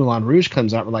when Moulin Rouge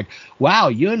comes out, we're like, wow,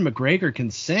 Ewan McGregor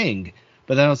can sing.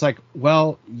 But then I was like,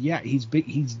 well, yeah, he's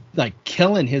like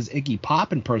killing his Iggy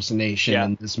Pop impersonation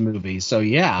in this movie. So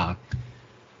yeah.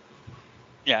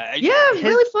 Yeah,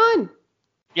 really fun.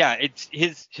 Yeah, it's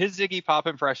his Iggy Pop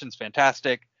impression's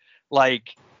fantastic.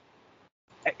 Like,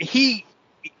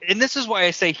 and this is why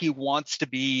I say he wants to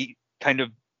be kind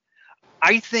of.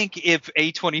 I think if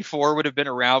A24 would have been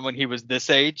around when he was this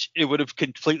age, it would have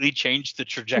completely changed the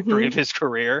trajectory of his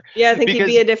career. Yeah, I think he'd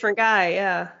be a different guy.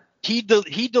 Yeah. He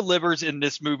delivers in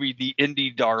this movie the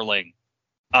indie darling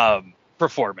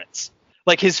performance.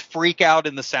 Like his freak out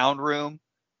in the sound room.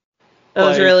 That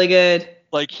was really good.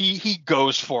 Like he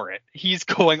goes for it. He's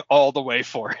going all the way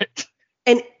for it.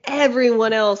 And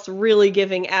everyone else really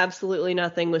giving absolutely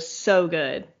nothing was so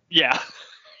good. Yeah.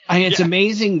 It's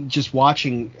amazing just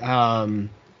watching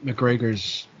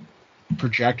McGregor's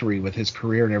trajectory with his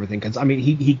career and everything. Because, I mean,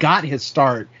 he got his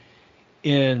start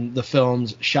in the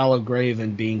films Shallow Grave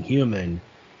and Being Human.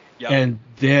 Yep. And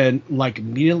then, like,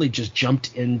 immediately just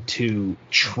jumped into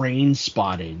Train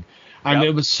Spotting. I mean,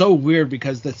 it was so weird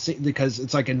because it's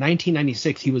like in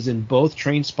 1996, he was in both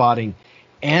Train Spotting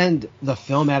and the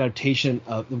film adaptation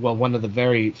of, one of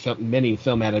the many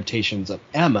film adaptations of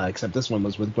Emma, except this one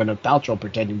was with Gwyneth Paltrow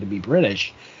pretending to be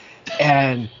British.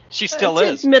 And she still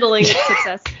is. Middling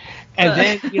success.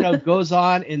 And then, goes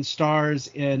on and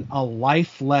stars in A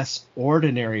Life Less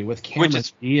Ordinary with Cameron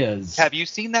Diaz. Have you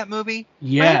seen that movie?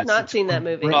 Yes. I have not seen that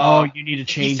movie. Oh, you need to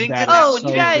change that. Oh,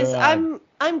 you guys,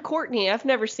 I'm Courtney. I've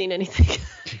never seen anything.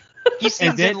 He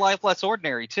sings in Life Less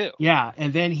Ordinary, too. Yeah,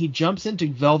 and then he jumps into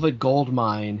Velvet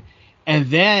Goldmine, and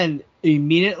then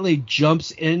immediately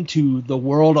jumps into the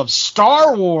world of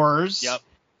Star Wars. Yep.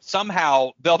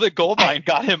 Somehow, Velvet Goldmine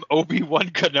got him Obi-Wan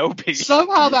Kenobi.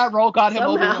 Somehow that role got him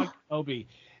Obi-Wan Kenobi.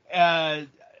 And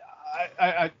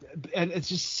it's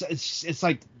just, it's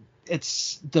like,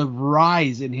 it's the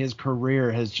rise in his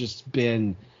career has just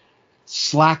been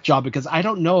slack job, because I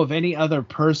don't know of any other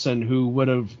person who would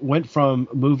have went from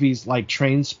movies like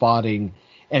Train Spotting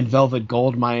and Velvet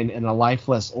Goldmine and A Life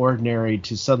Less Ordinary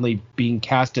to suddenly being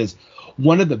cast as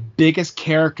one of the biggest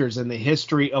characters in the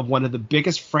history of one of the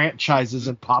biggest franchises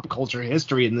in pop culture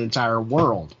history in the entire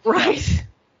world. Right.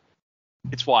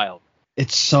 It's wild.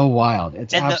 It's so wild.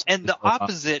 It's and the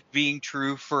opposite being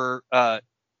true for I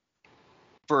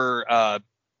want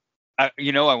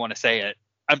to say it.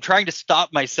 I'm trying to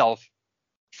stop myself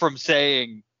from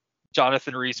saying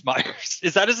Jonathan Rhys-Meyers.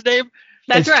 Is that his name?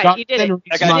 That's right. You did it.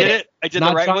 I did it. I did the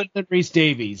right one. Jonathan Rhys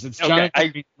Davies. It's Okay,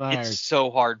 Jonathan Rhys Meyers. It's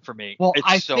so hard for me. Well,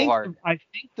 it's so hard. I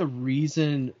think the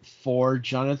reason for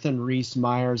Jonathan Rhys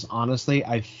Meyers, honestly,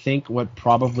 I think what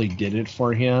probably did it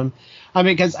for him,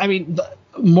 the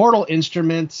Mortal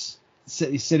Instruments,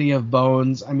 City of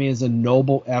Bones, is a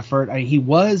noble effort. He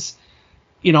was,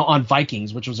 on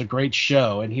Vikings, which was a great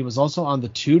show, and he was also on The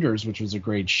Tudors, which was a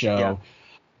great show. Yeah.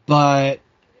 But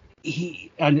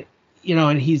and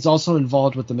he's also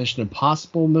involved with the Mission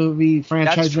Impossible movie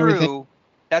franchise. That's true. And everything.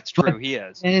 That's true. He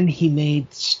is. And he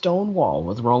made Stonewall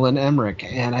with Roland Emmerich,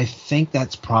 and I think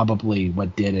that's probably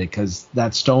what did it, because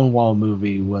that Stonewall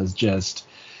movie was just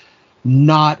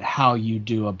not how you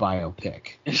do a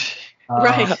biopic.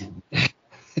 Right.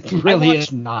 It really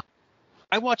is not.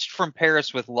 I watched From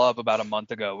Paris with Love about a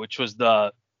month ago, which was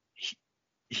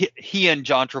he and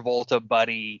John Travolta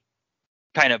buddy,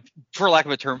 kind of, for lack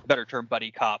of a better term,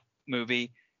 buddy cop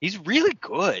movie. He's really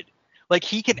good. Like,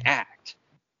 he can act.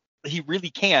 He really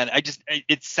can.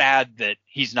 It's sad that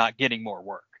he's not getting more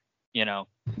work, Yeah,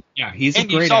 he's a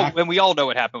great actor. And we all know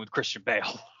what happened with Christian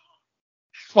Bale.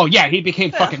 Well, yeah, he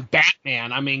became fucking Batman.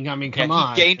 Come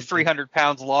on. He gained 300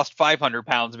 pounds, lost 500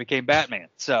 pounds, and became Batman.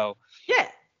 So yeah,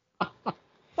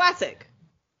 classic.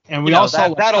 And we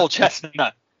also that old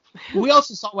chestnut. We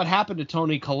also saw what happened to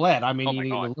Toni Collette. A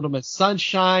Little Miss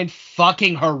Sunshine,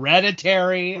 fucking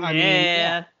Hereditary.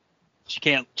 Yeah. She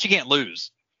can't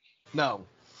lose. No.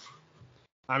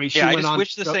 She went on.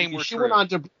 Wish the same were she true. went on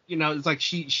to, it's like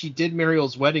she did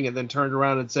Muriel's Wedding and then turned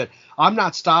around and said, "I'm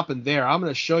not stopping there. I'm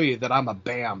going to show you that I'm a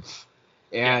BAMF."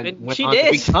 And went she on did.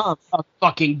 to become a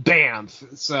fucking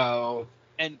BAMF. So.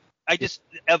 And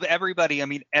of everybody,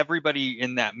 everybody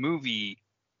in that movie,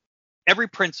 every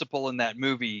principal in that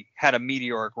movie had a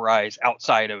meteoric rise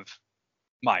outside of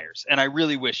Myers, and I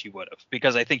really wish he would have,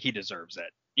 because I think he deserves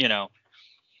it.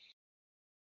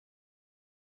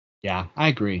 Yeah, I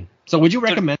agree. So would you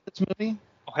recommend this movie?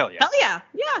 Oh, hell yeah. Hell yeah.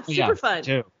 Yeah, super fun. Me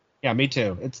too. Yeah, me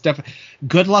too. It's definitely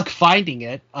good luck finding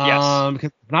it. Yes.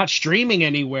 Because it's not streaming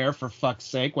anywhere, for fuck's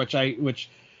sake, which it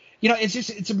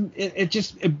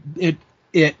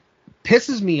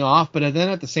pisses me off, but then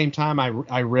at the same time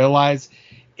I realize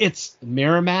it's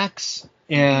Miramax,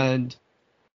 and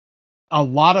a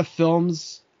lot of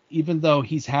films, even though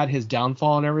he's had his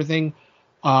downfall and everything,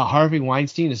 Harvey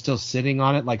Weinstein is still sitting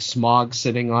on it, like Smog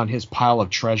sitting on his pile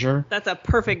of treasure. That's a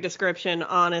perfect description,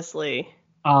 honestly.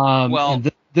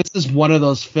 And this is one of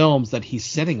those films that he's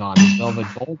sitting on, Velvet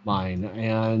Goldmine,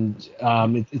 and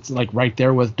it's like right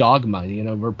there with Dogma.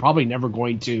 We're probably never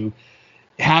going to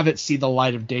have it see the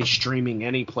light of day streaming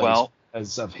any place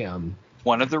because of him.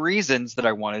 One of the reasons that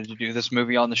I wanted to do this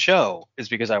movie on the show is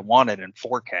because I want it in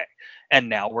 4K, and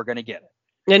now we're going to get it.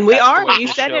 And we are. You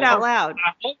said it out loud.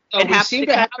 It has to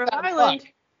have that island.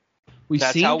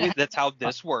 That's how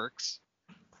this works.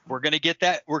 We're gonna get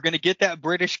that. We're gonna get that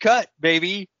British cut,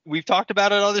 baby. We've talked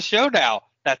about it on the show now.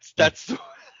 That's the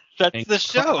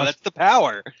show. That's the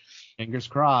power. Fingers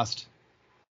crossed.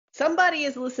 Somebody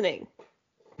is listening,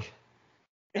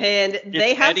 and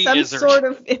they have Eddie some Izzard. sort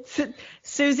of. It's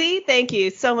Susie. Thank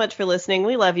you so much for listening.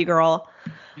 We love you, girl.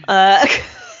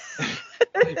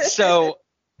 So.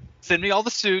 Send me all the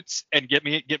suits and get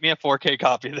me a 4K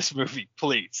copy of this movie,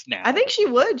 please. Now. I think she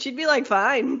would. She'd be like,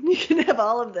 fine, you can have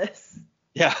all of this.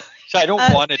 Yeah, I don't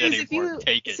want it anymore.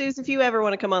 Take it. Suze, if you ever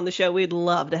want to come on the show, we'd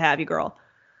love to have you, girl.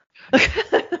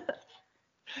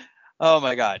 Oh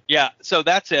my God. Yeah. So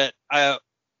that's it.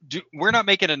 We're not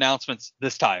making announcements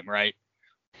this time, right?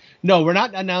 No, we're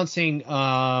not announcing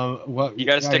what you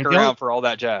got to stick around for all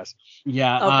that jazz.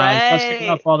 Yeah, right. sticking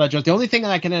up for all that jazz. The only thing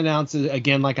that I can announce is,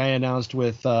 again, like I announced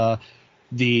with the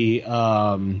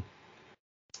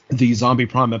Zombie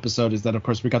Prom episode, is that of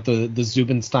course we got the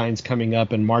Zubinsteins coming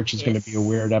up, and March is going to be a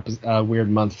weird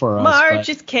month for us. March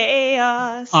is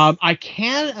chaos. I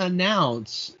can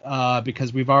announce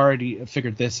because we've already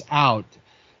figured this out.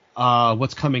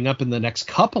 What's coming up in the next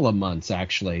couple of months,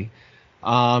 actually.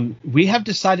 We have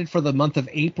decided for the month of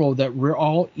April that we're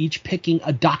all each picking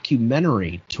a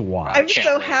documentary to watch. I'm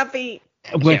so happy.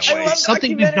 Which is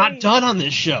something we've not done on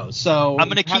this show. So I'm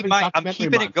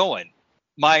keeping it going.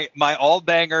 My all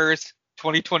bangers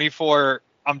 2024.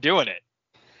 I'm doing it.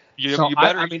 You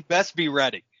best be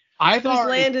ready. Whose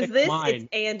land is this? Mine. It's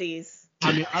Andy's.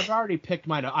 I've already picked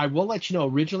mine. I will let you know.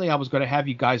 Originally, I was going to have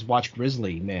you guys watch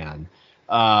Grizzly Man.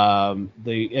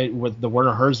 With the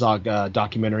Werner Herzog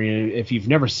documentary. If you've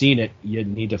never seen it, you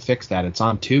need to fix that. It's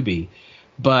on Tubi.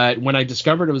 But when I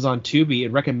discovered it was on Tubi,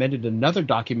 it recommended another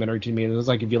documentary to me, and it was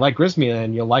like, if you like Grizzly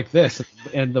Man, you'll like this.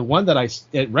 And the one that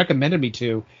it recommended me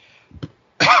to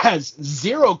has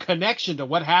zero connection to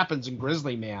what happens in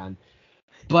Grizzly Man.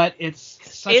 but it's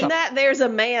such there's a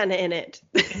man in it.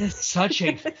 It's such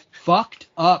a fucked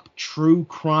up true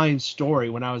crime story.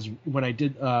 When I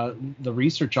did the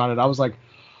research on it, I was like,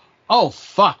 oh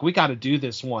fuck, we got to do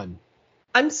this one.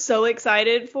 I'm so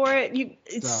excited for it.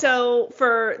 So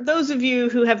for those of you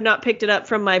who have not picked it up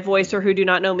from my voice or who do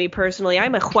not know me personally,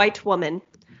 I'm a white woman,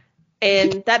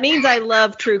 and that means I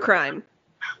love true crime.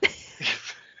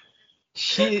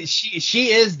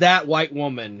 She is that white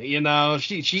woman, you know.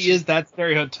 She is that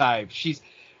stereotype. She's,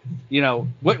 you know,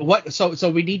 what. So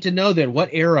we need to know then, what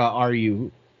era are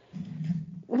you?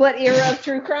 What era of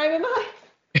true crime am I?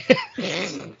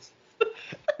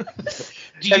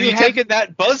 Have you taken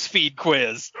that BuzzFeed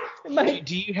quiz?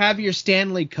 Do you have your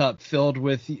Stanley Cup filled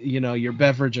with, you know, your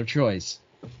beverage of choice?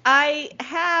 I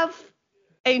have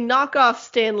a knockoff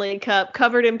Stanley Cup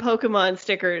covered in Pokemon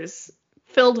stickers,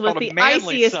 filled with the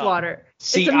iciest water.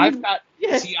 I've got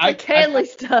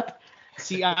stuff.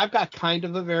 See, I've got kind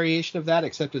of a variation of that,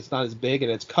 except it's not as big,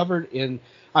 and it's covered in.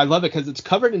 I love it because it's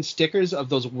covered in stickers of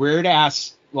those weird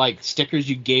ass like stickers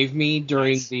you gave me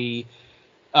during the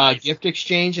gift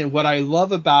exchange. And what I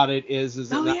love about it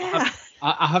is I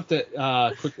have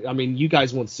to quickly. I mean, you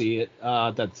guys won't see it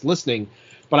that's listening,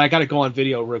 but I got to go on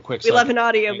video real quick. We love an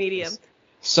audio medium.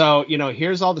 So, you know,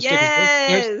 here's all the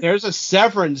stickers. There's a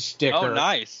Severance sticker. Oh,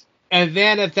 nice. And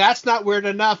then if that's not weird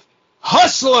enough,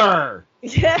 Hustler.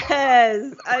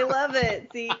 Yes, I love it.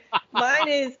 See, mine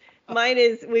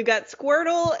is we've got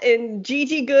Squirtle and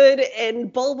Gigi Good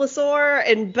and Bulbasaur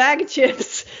and Bag of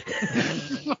Chips.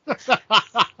 This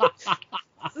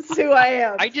is who I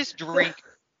am. I just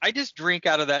drink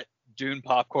out of that Dune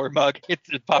popcorn mug.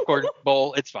 It's a popcorn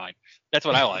bowl. It's fine. That's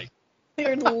what I like.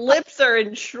 Your lips are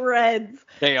in shreds.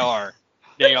 They are.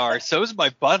 So is my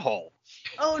butthole.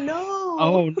 Oh no.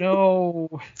 Oh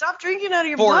no. Stop drinking out of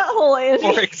your butthole,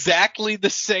 Andy. For exactly the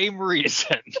same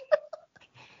reason.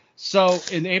 So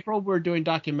in April we're doing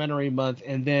documentary month,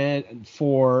 and then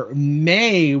for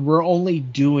May we're only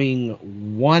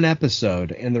doing one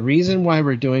episode. And the reason why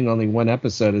we're doing only one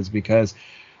episode is because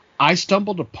I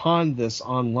stumbled upon this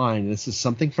online. This is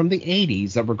something from the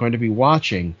 80s that we're going to be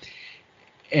watching.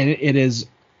 And it is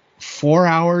 4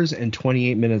 hours and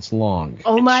 28 minutes long.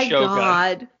 Oh my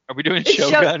God. Are we doing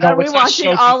Shogun? Are we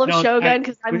watching all of Shogun?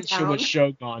 Because I'm down. It's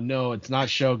Shogun. No, it's not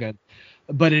Shogun.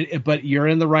 But you're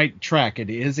in the right track. It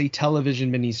is a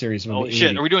television miniseries from the 80s.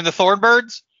 Shit. Are we doing the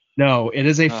Thornbirds? No, it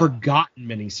is a forgotten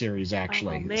miniseries,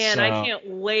 actually. Oh, man, I can't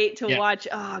wait to watch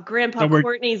Grandpa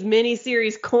Courtney's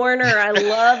miniseries Corner. I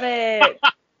love it.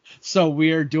 So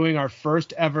we are doing our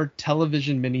first ever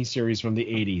television miniseries from the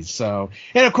 80s. So,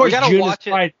 and of course,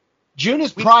 June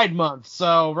is Pride Month,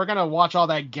 so we're gonna watch all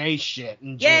that gay shit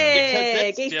in June.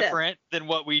 Yay, that's different than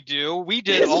what we do. We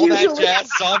did all that jazz,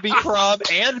 zombie prom,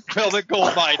 and Velvet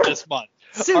Goldmine this month.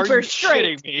 Super Are you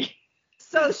straight. Shitting me?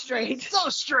 So straight. So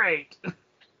straight.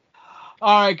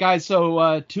 All right, guys.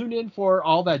 So tune in for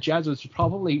all that jazz. It's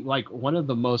probably like one of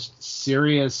the most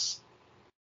serious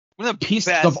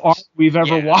pieces of art we've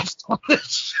ever watched on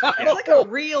this show. It's like a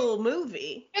real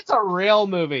movie. It's a real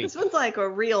movie. This one's like a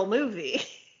real movie.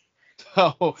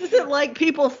 So, this isn't like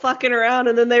people fucking around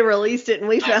and then they released it and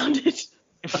we found it.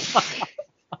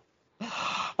 All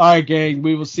right, gang.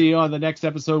 We will see you on the next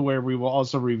episode where we will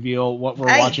also reveal what we're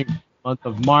watching in the month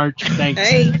of March. Thanks.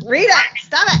 Hey, Rita,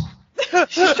 stop it.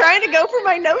 She's trying to go for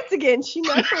my notes again. She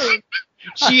knows.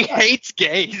 She hates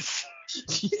gays.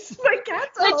 My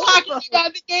cat's We're talking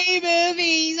about the gay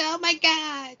movies. Oh my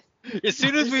God. As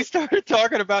soon as we started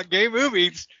talking about gay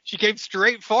movies, she came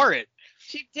straight for it.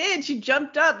 She did. She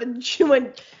jumped up and she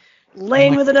went,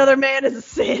 laying with another man is a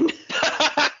sin.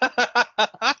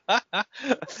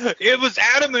 It was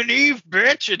Adam and Eve,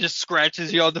 bitch. It just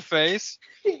scratches you on the face.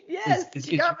 Yes,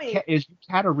 she got me. Is your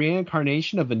cat a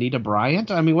reincarnation of Anita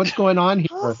Bryant? I mean, what's going on here?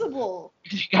 Possible.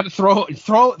 You got to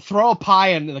throw a pie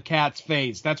into the cat's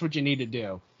face. That's what you need to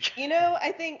do. You know,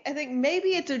 I think maybe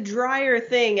it's a drier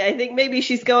thing. I think maybe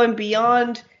she's going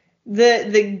beyond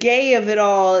the gay of it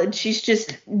all, and she's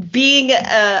just being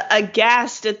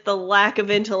aghast at the lack of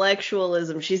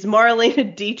intellectualism. She's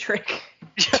Marlene Dietrich.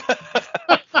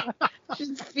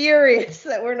 She's furious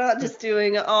that we're not just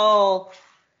doing all.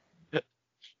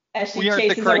 As she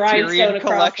chases a rhinestone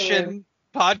across the room.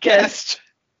 Podcast. Yes.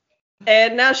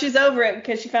 And now she's over it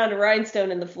because she found a rhinestone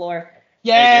in the floor.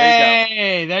 Yay!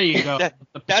 Hey, there you go.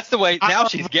 That's the way. Now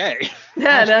she's gay.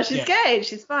 Yeah, now she's gay.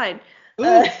 She's fine.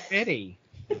 Ooh, pity.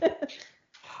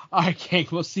 All right, Kate.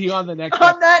 We'll see you on the next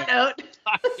On that note.